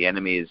back. The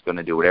enemy is going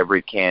to do whatever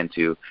he can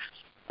to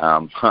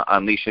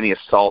unleash any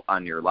assault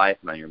on your life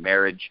and on your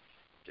marriage,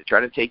 to try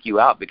to take you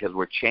out, because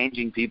we're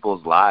changing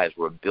people's lives.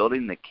 We're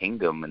building the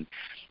kingdom, and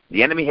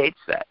the enemy hates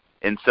that.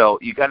 And so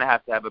you kind of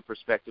have to have a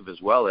perspective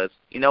as well as,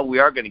 you know, we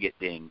are going to get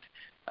dinged.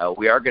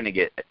 We are going to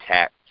get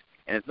attacked.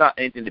 And it's not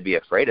anything to be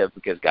afraid of,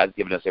 because God's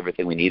given us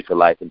everything we need for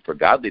life and for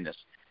godliness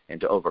and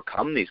to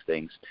overcome these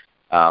things.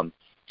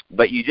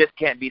 But you just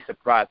can't be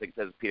surprised. Like it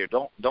says Peter,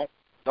 don't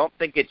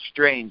think it's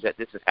strange that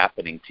this is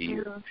happening to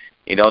you. Mm-hmm.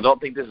 You know, don't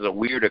think this is a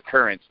weird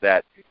occurrence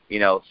that, you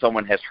know,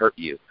 someone has hurt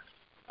you.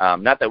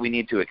 Not that we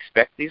need to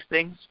expect these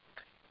things,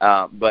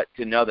 but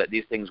to know that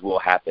these things will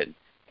happen,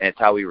 and it's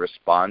how we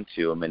respond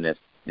to them. And if,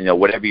 you know,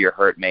 whatever your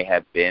hurt may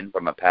have been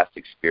from a past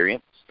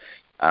experience,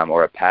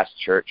 or a past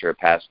church or a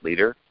past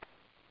leader,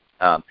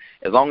 as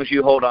long as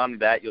you hold on to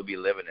that, you'll be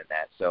living in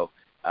that. So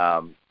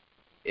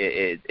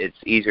it's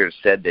easier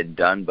said than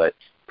done, but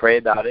pray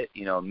about it,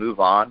 you know, move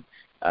on,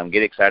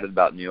 get excited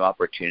about new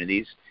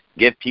opportunities,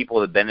 give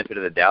people the benefit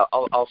of the doubt.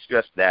 I'll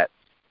stress that.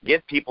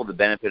 Give people the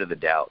benefit of the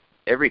doubt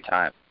every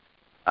time.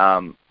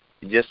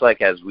 Just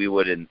like as we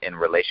would in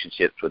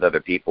relationships with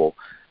other people.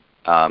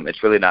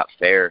 It's really not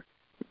fair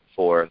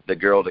for the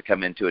girl to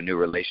come into a new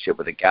relationship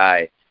with a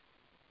guy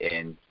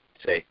and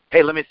say,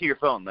 hey, let me see your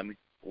phone.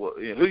 Who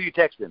are you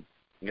texting?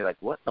 And you're like,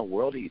 what in the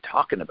world are you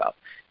talking about?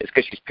 It's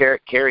because she's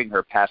carrying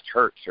her past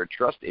hurts, her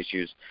trust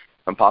issues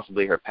from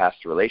possibly her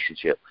past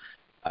relationship.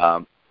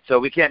 So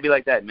we can't be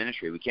like that in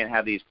ministry. We can't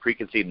have these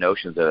preconceived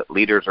notions that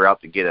leaders are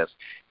out to get us.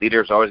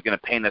 Leaders are always going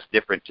to paint us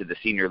different to the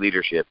senior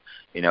leadership.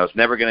 You know, it's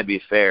never going to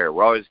be fair.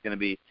 We're always going to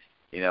be,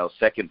 you know,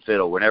 second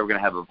fiddle. We're never going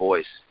to have a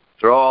voice.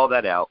 Throw all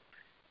that out.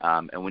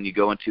 And when you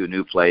go into a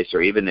new place,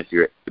 or even if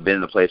you've been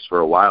in the place for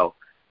a while,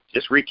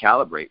 just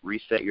recalibrate,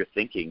 reset your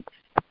thinking,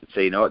 and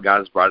say, you know what, God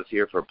has brought us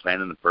here for a plan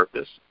and a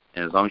purpose.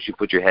 And as long as you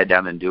put your head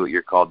down and do what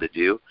you're called to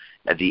do,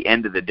 at the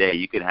end of the day,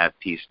 you can have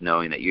peace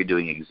knowing that you're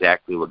doing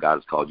exactly what God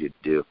has called you to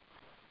do.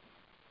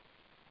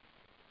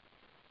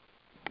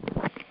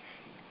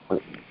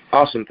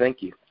 Awesome.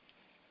 Thank you.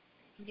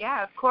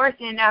 Yeah, of course.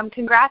 And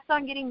congrats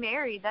on getting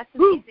married. That's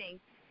amazing.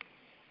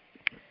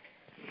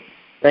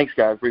 Thanks,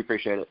 guys. We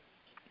appreciate it.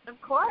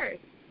 Of course.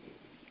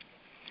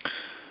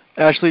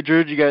 Ashley,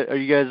 Drew, are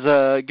you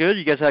guys good?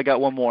 You guys have got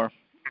one more.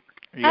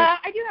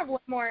 I do have one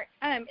more.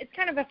 It's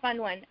kind of a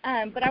fun one,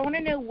 but I want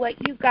to know what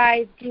you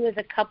guys do as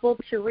a couple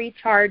to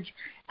recharge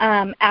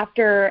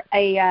after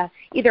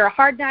either a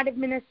hard night of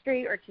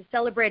ministry or to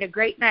celebrate a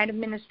great night of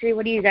ministry.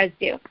 What do you guys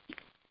do?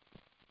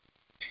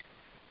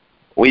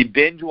 We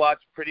binge watch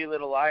Pretty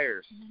Little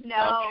Liars.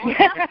 No.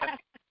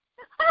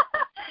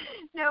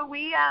 No,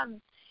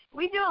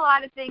 we do a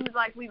lot of things.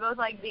 Like, we both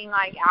like being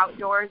like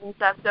outdoors and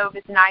stuff. So if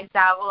it's nights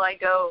out, we'll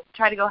like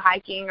try to go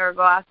hiking or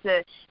go out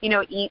to, you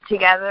know, eat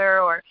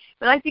together. Or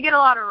we like to get a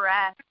lot of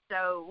rest.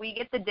 So we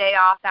get the day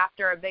off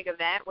after a big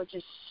event, which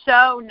is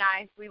so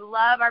nice. We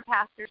love our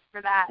pastors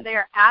for that. They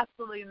are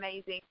absolutely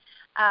amazing.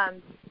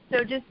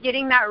 So just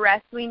getting that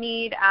rest we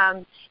need,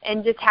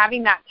 and just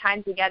having that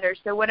time together.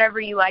 So whatever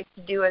you like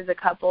to do as a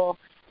couple,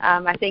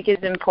 I think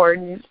is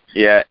important.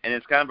 Yeah, and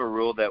it's kind of a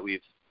rule that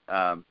we've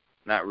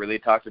not really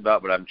talked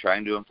about, but I'm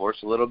trying to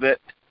enforce a little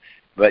bit.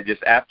 But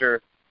just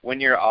after, when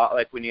you're off,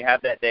 like when you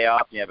have that day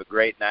off and you have a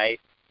great night,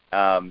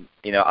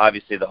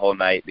 obviously the whole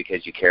night,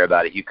 because you care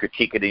about it, you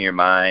critique it in your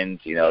mind,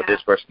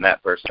 this person,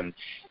 that person,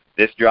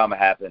 this drama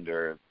happened,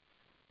 or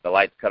the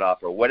lights cut off,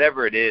 or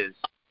whatever it is.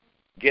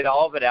 Get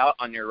all of it out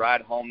on your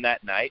ride home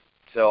that night.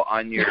 So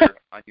on your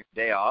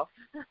day off,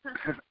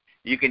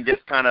 you can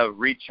just kind of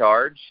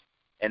recharge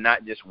and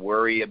not just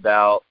worry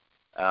about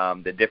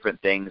the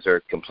different things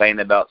or complain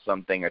about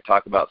something or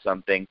talk about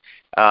something.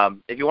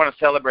 If you want to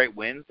celebrate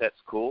wins, that's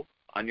cool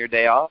on your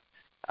day off.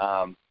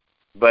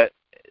 But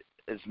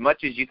as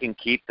much as you can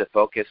keep the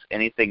focus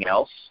anything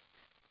else,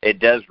 it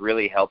does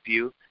really help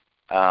you.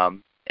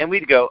 And we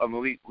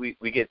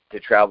get to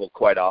travel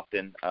quite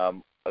often.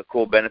 A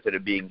cool benefit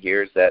of being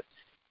here is that,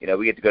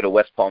 we get to go to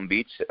West Palm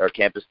Beach, our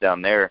campus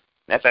down there.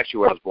 That's actually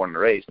where I was born and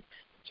raised.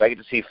 So I get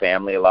to see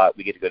family a lot.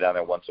 We get to go down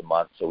there once a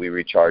month, so we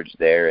recharge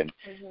there. And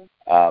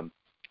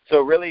so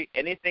really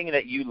anything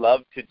that you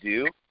love to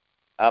do,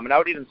 and I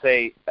would even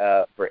say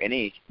for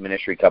any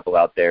ministry couple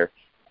out there,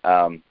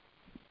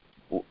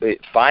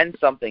 find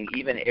something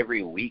even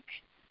every week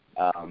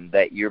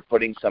that you're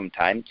putting some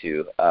time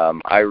to.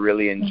 I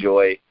really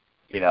enjoy,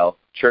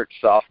 church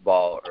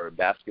softball or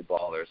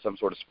basketball or some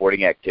sort of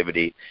sporting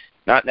activity,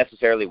 not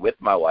necessarily with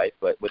my wife,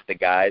 but with the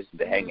guys,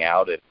 to hang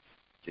out and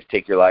just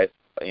take your life,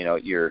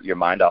 your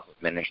mind off of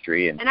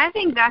ministry. And I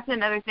think that's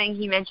another thing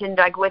he mentioned,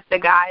 like with the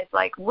guys,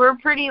 like we're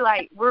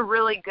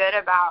really good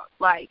about,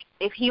 like,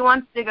 if he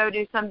wants to go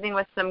do something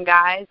with some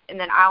guys and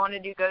then I want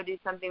to go do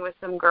something with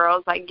some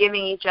girls, like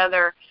giving each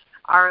other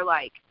our,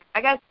 like,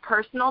 I guess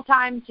personal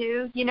time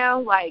too,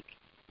 like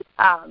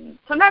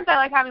sometimes I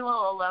like having a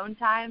little alone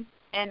time.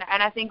 And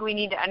I think we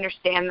need to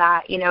understand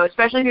that,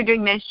 especially if you're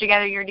doing ministry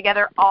together, you're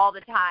together all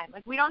the time.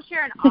 Like, we don't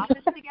share an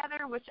office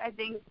together, which I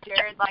think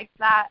Jarrod likes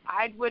that.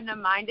 I wouldn't have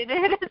minded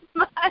it as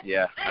much.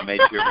 Yeah, I made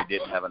sure we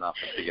didn't have an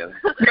office together.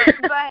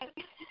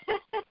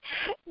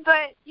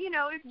 but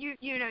if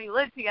you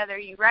live together,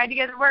 you ride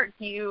together to work,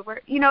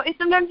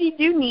 sometimes you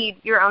do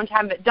need your own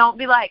time, but don't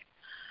be like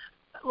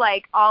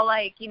all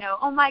like,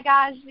 oh my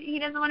gosh, he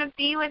doesn't want to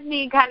be with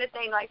me kind of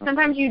thing. Like,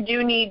 sometimes you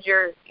do need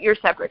your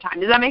separate time.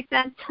 Does that make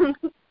sense?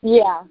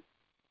 Yeah.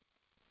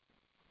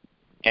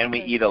 And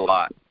we eat a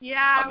lot.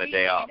 Yeah, on the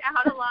day off. Eat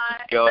out a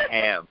lot. Go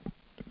ham.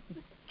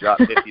 Drop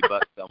 $50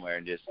 somewhere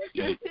and just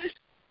eat.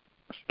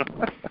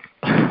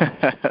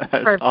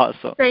 That's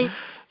awesome.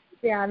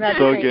 Yeah, that's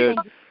so great. good.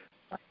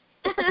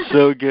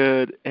 So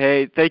good.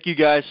 Hey, thank you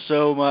guys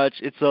so much.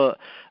 It's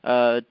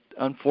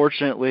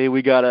unfortunately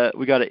we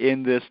gotta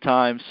end this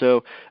time.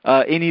 So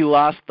any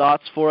last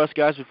thoughts for us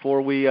guys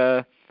before we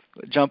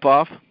jump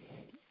off?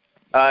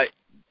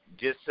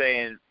 Just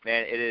saying,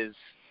 man, it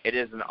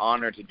is an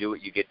honor to do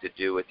what you get to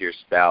do with your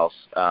spouse.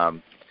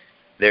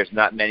 There's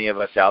not many of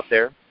us out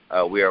there.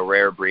 We are a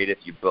rare breed if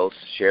you both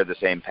share the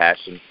same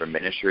passion for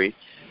ministry.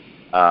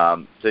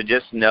 So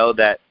just know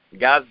that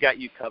God's got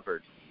you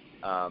covered,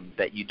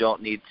 that you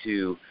don't need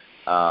to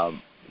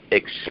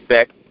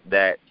expect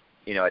that,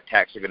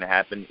 attacks are going to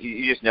happen.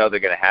 You just know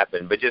they're going to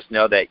happen, but just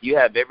know that you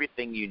have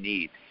everything you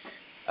need,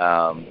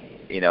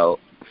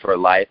 for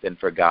life and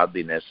for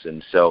godliness.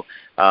 And so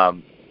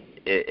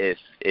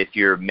if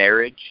your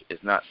marriage is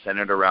not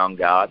centered around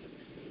God,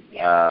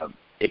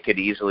 it could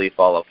easily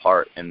fall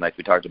apart. And like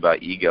we talked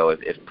about ego,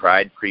 if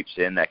pride creeps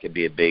in, that could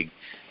be a big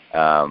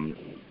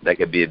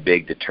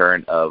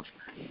deterrent of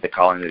the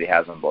calling that He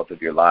has on both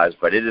of your lives.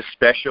 But it is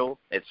special.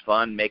 It's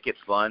fun. Make it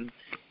fun.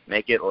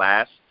 Make it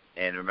last.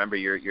 And remember,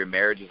 your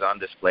marriage is on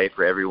display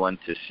for everyone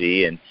to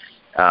see. And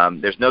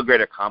there's no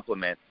greater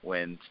compliment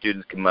when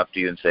students come up to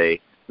you and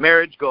say,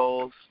 marriage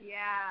goals.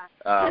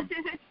 Yeah.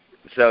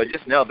 So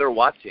just know they're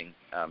watching.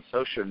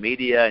 Social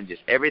media and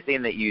just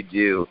everything that you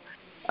do,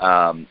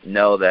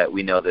 know that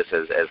we know this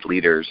as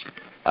leaders,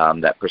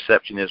 that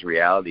perception is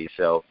reality.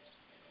 So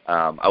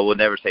I will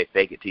never say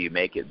fake it till you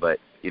make it, but,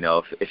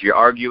 if you're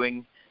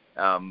arguing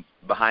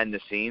behind the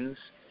scenes,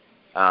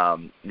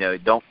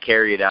 don't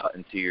carry it out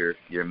into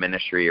your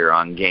ministry or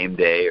on game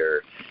day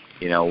or,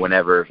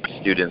 whenever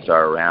students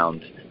are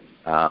around.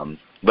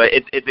 But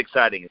it's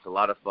exciting. It's a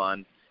lot of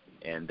fun,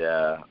 and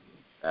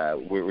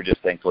we're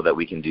just thankful that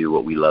we can do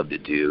what we love to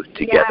do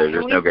together. Yeah,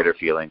 there's no greater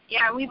feeling.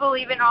 Yeah, we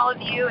believe in all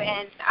of you,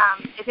 and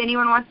if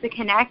anyone wants to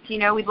connect,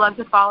 we'd love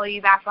to follow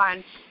you back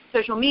on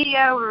social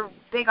media. We're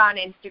big on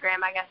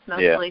Instagram, I guess,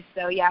 mostly.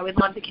 Yeah. So, we'd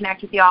love to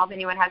connect with you all if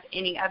anyone has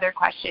any other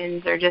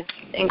questions or just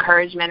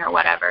encouragement or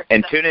whatever.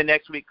 And tune in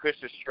next week. Chris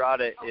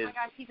Estrada is... Oh, my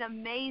gosh, he's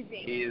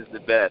amazing. He is the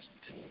best.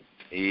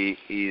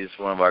 He's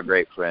one of our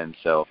great friends,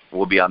 so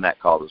we'll be on that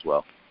call as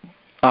well.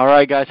 All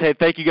right, guys. Hey,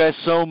 thank you guys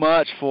so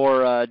much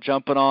for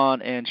jumping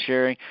on and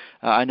sharing.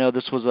 I know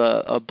this was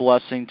a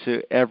blessing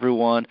to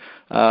everyone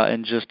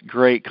and just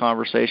great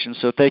conversation.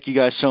 So thank you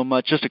guys so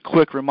much. Just a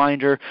quick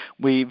reminder,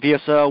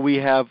 VSL, we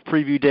have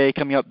Preview Day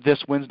coming up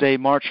this Wednesday,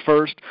 March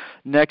 1st.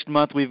 Next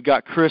month we've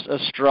got Chris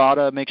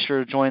Estrada. Make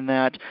sure to join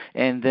that.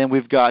 And then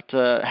we've got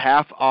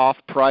half off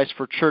price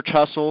for Church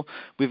Hustle.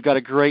 We've got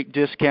a great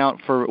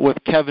discount with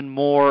Kevin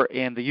Moore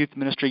and the Youth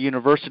Ministry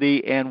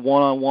University and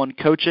one-on-one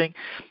coaching,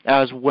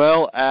 as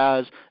well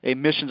as a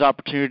missions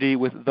opportunity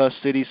with the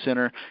City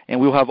Center. And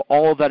we'll have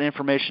all of that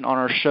information on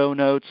our show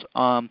notes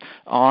on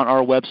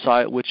our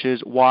website, which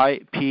is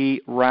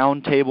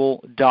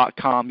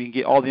yproundtable.com. You can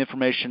get all the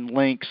information,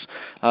 links,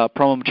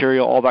 promo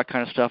material, all that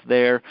kind of stuff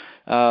there.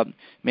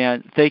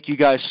 Man, thank you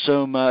guys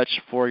so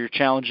much for your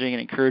challenging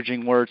and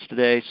encouraging words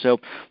today. So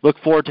look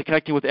forward to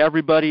connecting with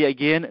everybody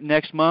again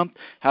next month.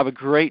 Have a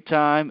great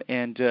time,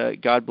 and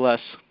God bless.